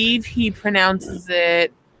believe he pronounces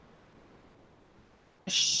it.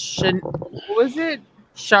 What was it?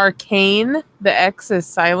 Sharkane. The X is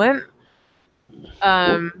silent.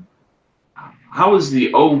 How is the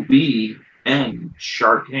OBN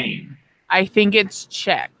Sharkane? I think it's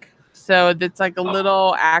Czech. So it's like a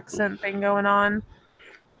little accent thing going on.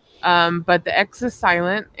 But the X is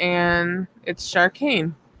silent and it's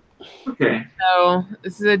Sharkane. Okay. So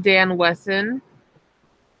this is a Dan Wesson.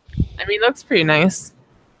 I mean, it looks pretty nice.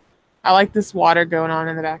 I like this water going on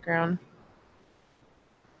in the background.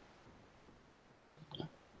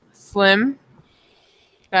 Slim.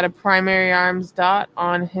 Got a primary arms dot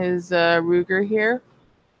on his Ruger here.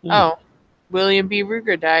 Oh, William B.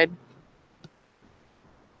 Ruger died.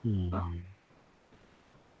 Nope.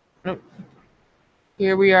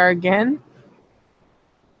 Here we are again.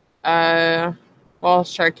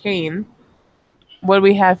 Sharkane. What do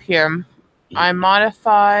we have here? I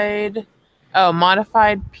modified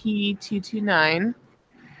P229,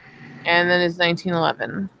 and then it's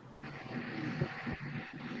 1911.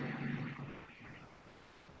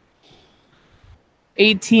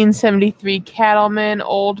 (1873) Cattleman,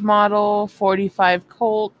 old model, 45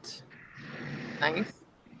 Colt. Nice.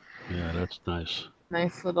 Yeah, that's nice.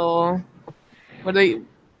 Nice little,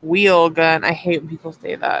 wheel gun. I hate when people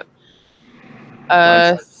say that.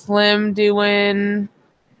 Slim doing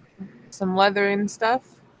some leathering stuff.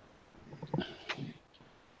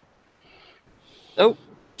 Oh,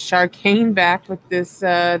 Sharkane back with this,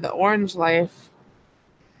 the Orange Life.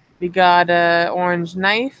 We got a orange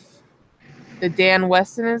knife. The Dan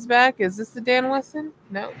Wesson is back. Is this the Dan Wesson?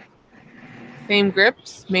 No. Same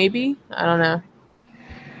grips, maybe? I don't know.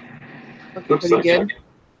 Looking pretty good.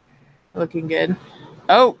 Looking good.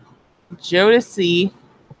 Oh, Jodeci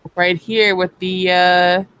right here with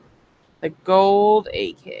the The gold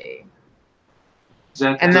AK. Is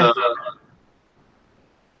that And then-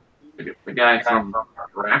 the guy from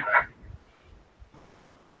Iraq?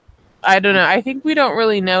 I don't know. I think we don't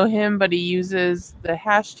really know him, but he uses the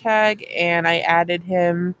hashtag, and I added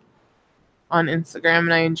him on Instagram,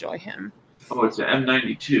 and I enjoy him. Oh, it's an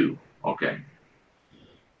M92. Okay.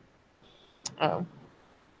 Oh.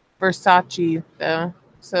 Versace, though.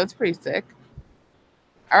 So it's pretty sick.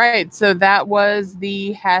 All right. So that was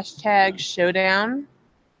the hashtag showdown.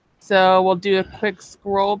 So we'll do a quick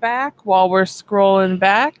scroll back while we're scrolling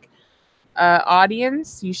back.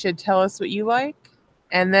 Audience, you should tell us what you like.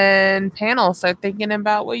 And then panel, start thinking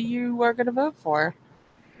about what you are going to vote for.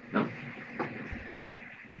 Yep.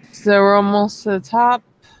 So we're almost to the top.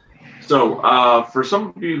 So, for some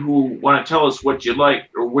of you who want to tell us what you like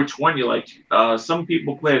or which one you like, some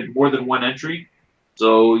people play more than one entry.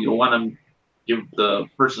 So you'll want to give the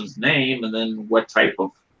person's name and then what type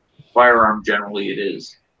of firearm generally it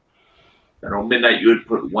is. I know Midnight, you would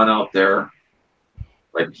put one out there,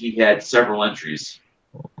 but he had several entries.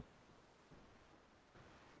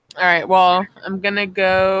 All right. Well, I'm going to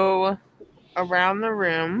go around the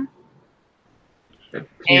room.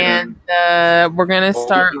 And we're going to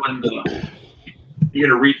start. You're going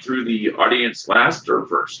to read through the audience last or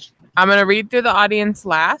first? I'm going to read through the audience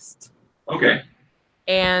last. Okay.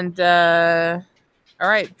 And all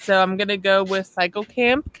right, so I'm going to go with Cycle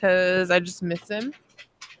Camp because I just miss him.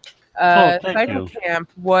 Thank Cycle you. Camp,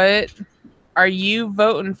 what are you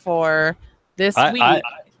voting for this week?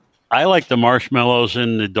 I like the marshmallows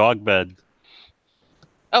in the dog bed.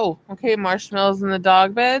 Oh, okay, marshmallows in the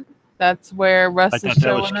dog bed. That's where Russ is thought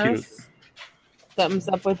that was showing cute. us something's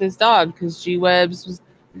up with his dog because G-Webs was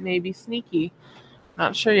maybe sneaky.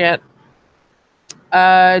 Not sure yet.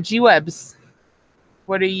 G-Webs,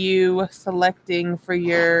 what are you selecting for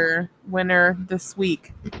your winner this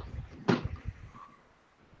week?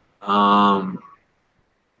 The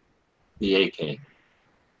AK.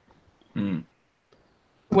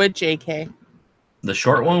 Which AK? The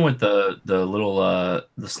short one with the little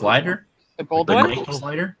the slider, The gold the one? nickel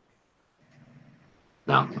slider.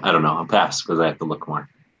 No, I don't know. I'll pass because I have to look more.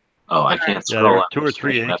 Oh, I can't Yeah, scroll. there are on 2 or the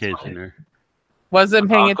 3 screen. That's AKs fine. in there. Wasn't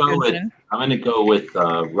paying I'll go with- attention. I'm going to go with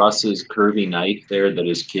Russ's curvy knife there that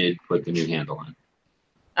his kid put the new handle on.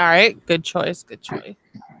 All right, good choice. Good choice.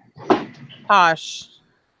 Posh.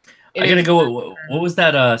 I gotta go. What was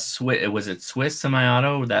that? Swiss? Was it Swiss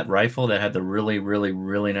semi-auto? That rifle that had the really, really,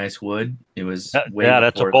 really nice wood. It was. way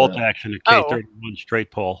That's a before bolt the action, a Oh. K31 straight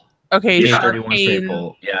pull. Okay, K31 straight Sharkane.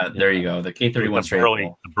 pull. Yeah, there you go. The K31 With straight the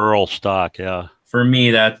pull. burl stock, yeah. For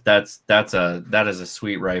me, that is a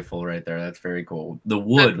sweet rifle right there. That's very cool. The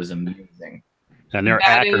wood was amazing. And they're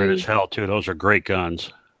That accurate is- as hell, too. Those are great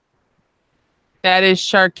guns. That is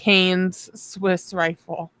Sharkane's Swiss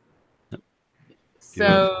rifle.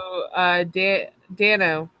 So,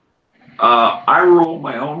 Dano. I roll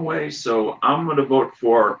my own way, so I'm going to vote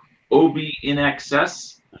for OB in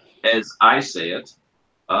excess, as I say it,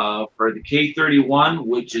 for the K31,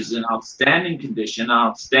 which is in outstanding condition,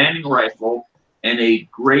 outstanding rifle, and a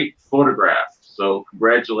great photograph. So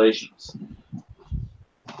congratulations.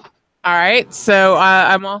 All right, so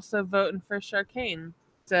I'm also voting for Sharkane.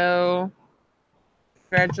 So,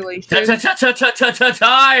 congratulations.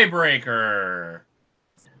 Tiebreaker.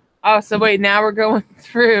 Oh, so wait, now we're going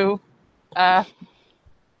through the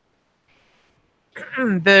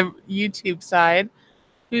YouTube side.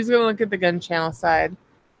 Who's going to look at the gun channel side?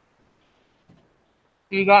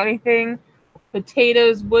 Do you got anything?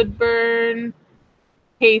 Potatoes, Woodburn,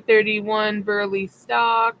 K31, Burley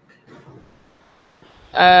Stock.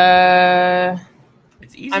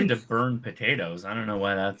 It's easy to burn potatoes. I don't know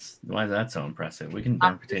why that's so impressive. We can burn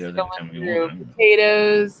I'm just potatoes going anytime we through want.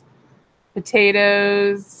 potatoes.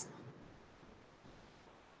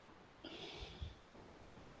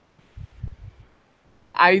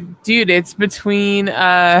 Dude, it's between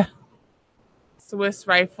Swiss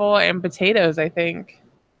rifle and potatoes, I think.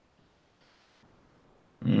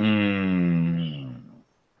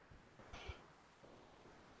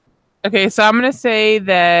 Okay, so I'm gonna say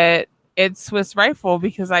that it's Swiss rifle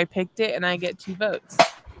because I picked it and I get 2 votes.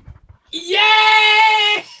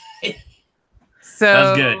 Yay! So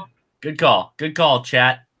That's good. Good call. Good call,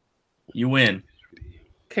 chat. You win.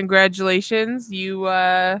 Congratulations. You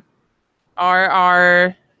are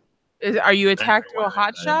you a tactical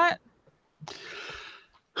hotshot?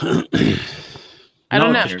 I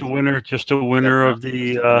don't know. Just a winner of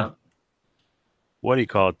the what do you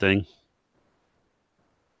call it thing?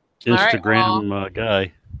 All right, Instagram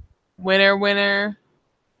guy. Winner,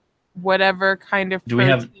 whatever kind of Do we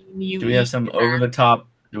have protein you Do we have eat. some over the top?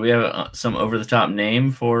 Do we have some over the top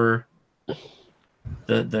name for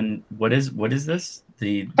The what is this?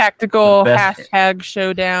 The Tactical best- hashtag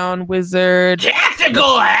showdown wizard.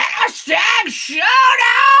 tactical hashtag showdown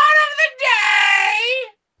of the day.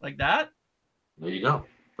 Like that? There you go.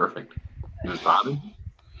 Perfect. Is it Bobby?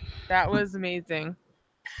 That was amazing.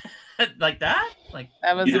 Like that? Like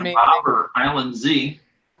That was Either amazing. Bob or Island Z.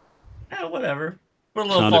 whatever. Put a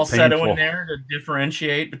little Sounded falsetto painful. in there to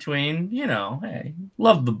differentiate between, hey,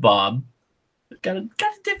 love the Bob. Gotta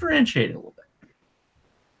differentiate it a little bit.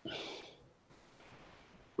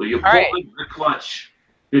 Well, you All right. pulled the clutch.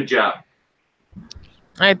 Good job. All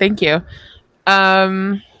right, thank you.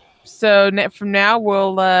 So from now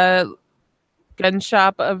we'll gun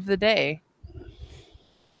shop of the day.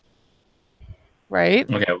 Right?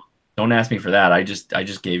 Okay, don't ask me for that. I just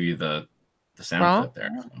gave you the sound Well, clip there.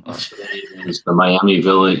 It's the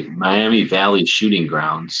Miami Valley Shooting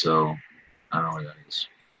Ground. So I don't know what that is.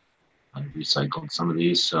 I recycled some of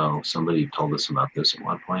these, so somebody told us about this at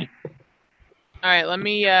one point. All right, let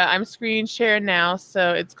me I'm screen sharing now.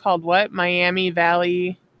 So it's called what? Miami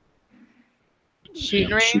Valley Shooting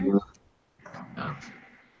Range?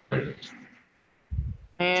 There it is.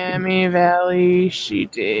 Miami Valley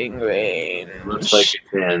Shooting Range. Looks like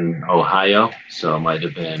it's in Ohio, so it might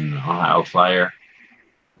have been Ohio Fire.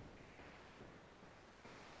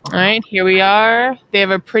 All right, here we are. They have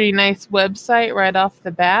a pretty nice website right off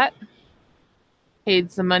the bat.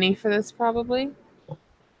 Paid some money for this, probably.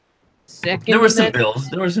 There were some Amendment- bills.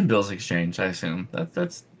 There were some bills exchanged. I assume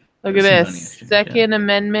that's. Look at there's some money this. exchanged, Second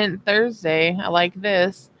Amendment Thursday. I like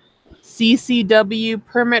this. CCW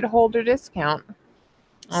permit holder discount.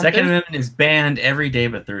 On Second Thursday. Amendment is banned every day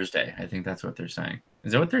but Thursday. I think that's what they're saying.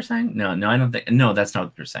 Is that what they're saying? No, I don't think. No, that's not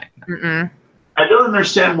what they're saying. No. Mm-mm. I don't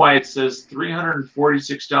understand why it says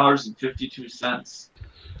 $346.52.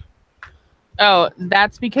 Oh,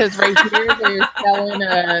 that's because right here they're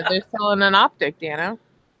selling an optic, Dano.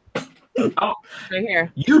 Oh. Right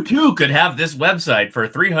here. You too could have this website for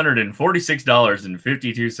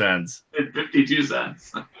 $346.52. 52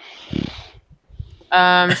 cents.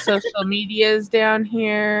 Social media is down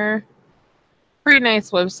here. Pretty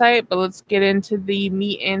nice website, but let's get into the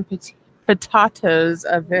meat and potatoes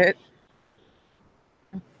of it.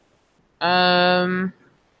 So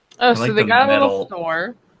like they the got a little metal-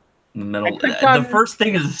 store. In the middle. I clicked The on- first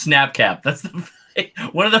thing is a snap cap. That's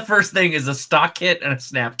one of the first thing is a stock kit and a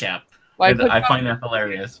snap cap. Well, I And clicked I on- find that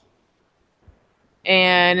hilarious.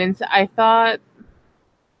 And I thought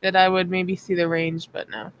that I would maybe see the range, but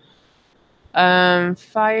no.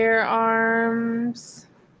 Firearms.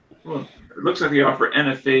 Well, it looks like they offer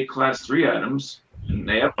NFA Class 3 items. And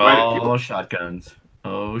they have quite a few. Oh, shotguns.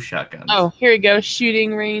 Oh, shotguns. Oh, here we go.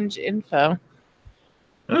 Shooting range info.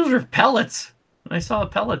 Those are pellets. I saw the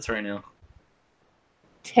pellets right now.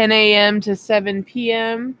 10 a.m. to 7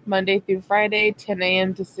 p.m. Monday through Friday. 10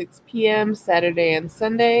 a.m. to 6 p.m. Saturday and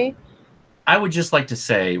Sunday. I would just like to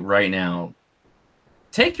say right now,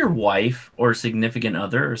 take your wife or significant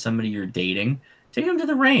other or somebody you're dating, take them to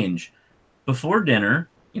the range before dinner,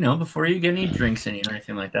 before you get any drinks in you or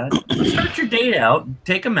anything like that. Start your date out,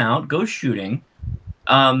 take them out, go shooting,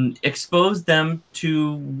 expose them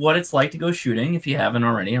to what it's like to go shooting. If you haven't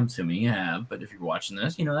already, I'm assuming you have, but if you're watching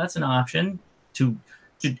this, that's an option to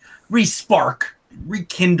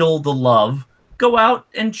rekindle the love. Go out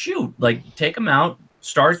and shoot. Like, take them out.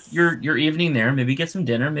 Start your evening there. Maybe get some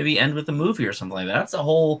dinner. Maybe end with a movie or something like that. That's a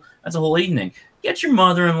whole evening. Get your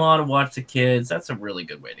mother-in-law to watch the kids. That's a really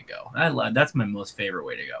good way to go. That's my most favorite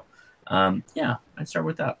way to go. Yeah, I'd start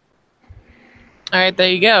with that. All right, there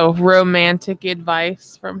you go. Romantic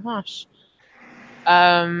advice from Hush.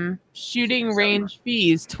 Shooting range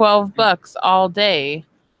fees, $12 all day.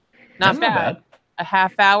 Not That's bad. A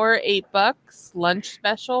half hour, $8. Lunch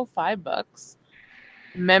special, $5.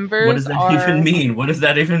 Members What does that even mean? What does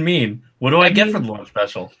that even mean? What do I get for the lunch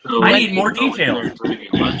special? So I when need you more go in details. during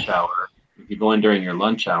your lunch hour, if you go in during your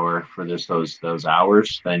lunch hour for those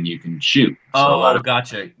hours, then you can shoot. So a lot of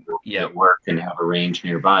Gotcha. people Yeah. at work and have a range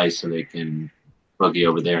nearby, so they can boogie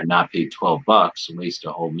over there and not pay $12 and waste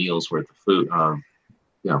a whole meal's worth of food,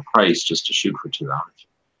 price just to shoot for 2 hours.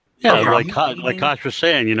 Yeah, Okay. like Kosh was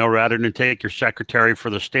saying, rather than take your secretary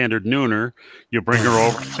for the standard nooner, you bring her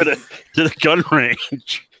over to the gun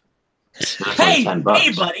range. That's Hey, like $10.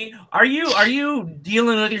 hey, buddy, are you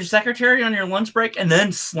dealing with your secretary on your lunch break and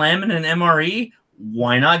then slamming an MRE?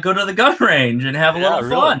 Why not go to the gun range and have a Yeah, little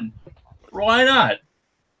really. fun? Why not?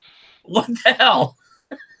 What the hell?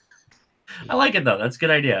 I like it though. That's a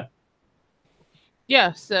good idea.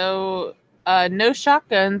 Yeah, so no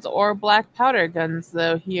shotguns or black powder guns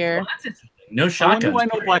though here. Well, that's interesting. No Why shotguns. do I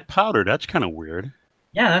know black powder? That's kind of weird.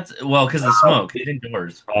 Yeah, that's well because the smoke. It's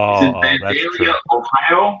indoors. It's in Oh, that's true. Vandalia,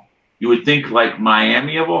 Ohio. You would think like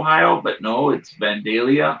Miami of Ohio, but no, it's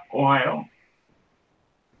Vandalia, Ohio.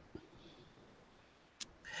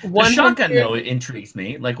 The shotgun though it intrigues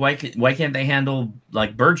me. Like why can't they handle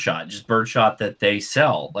like birdshot? Just birdshot that they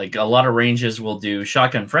sell. Like a lot of ranges will do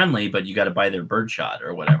shotgun friendly, but you got to buy their birdshot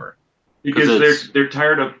or whatever. Because they're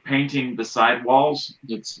tired of painting the sidewalls.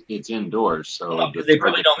 It's indoors, so They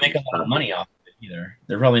probably don't make a lot of money off of it either.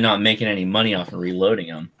 They're probably not making any money off of reloading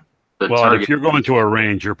them. Well, if you're going to a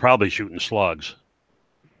range, you're probably shooting slugs.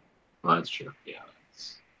 Well, that's true. Yeah.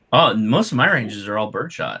 Oh, most of my ranges are all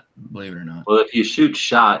birdshot, believe it or not. Well, if you shoot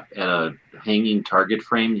shot at a hanging target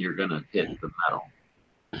frame, you're gonna hit the metal.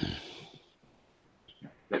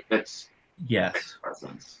 That's yes.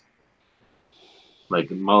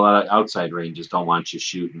 Like a lot of outside ranges don't want you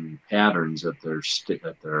shooting patterns at their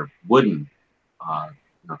wooden,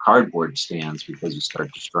 cardboard stands because you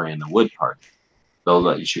start destroying the wood part. They'll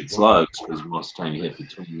let you shoot slugs because most of the time you hit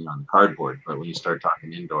between on the cardboard. But when you start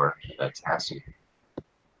talking indoor, that's hassy.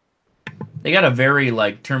 They got a very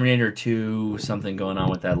like Terminator 2 something going on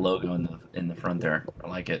with that logo in the front there. I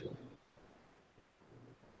like it.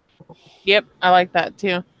 Yep, I like that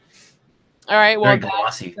too. All right, well, very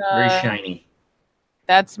glossy, very shiny.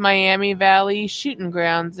 That's Miami Valley Shooting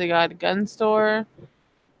Grounds. They got a gun store,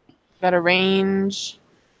 got a range,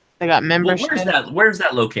 they got membership. Well, where's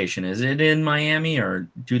that location? Is it in Miami or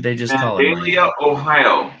do they just call it Vandalia,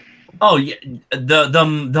 Ohio? Oh, yeah,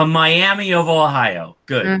 the Miami of Ohio.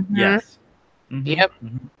 Good. Mm-hmm. Yes. Mm-hmm. Yep.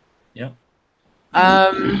 Mm-hmm. Yep.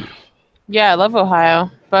 Yeah, I love Ohio.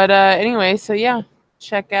 But anyway, so yeah,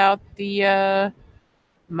 check out the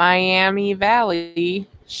Miami Valley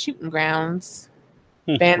Shooting Grounds,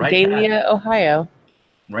 Vandalia, Ohio.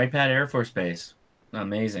 Wright Pat Air Force Base.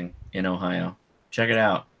 Amazing in Ohio. Check it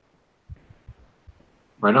out.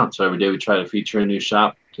 Right on. So every day we try to feature a new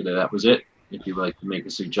shop. Today that was it. If you'd like to make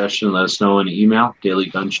a suggestion, let us know in an email,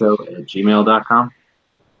 dailygunshow@gmail.com.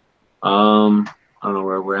 I don't know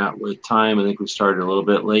where we're at with time. I think we started a little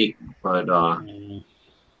bit late, but we're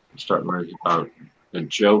starting about a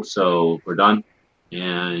joke, so we're done.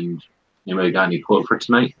 And anybody got any quote for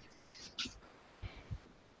tonight?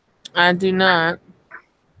 I do not.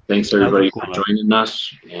 Thanks everybody for joining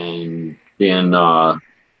us and being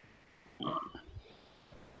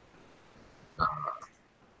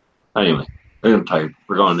anyway, I'm tired.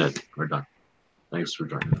 We're going in. We're done. Thanks for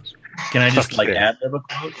joining us. Can I just add a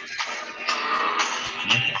quote?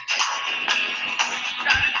 Okay.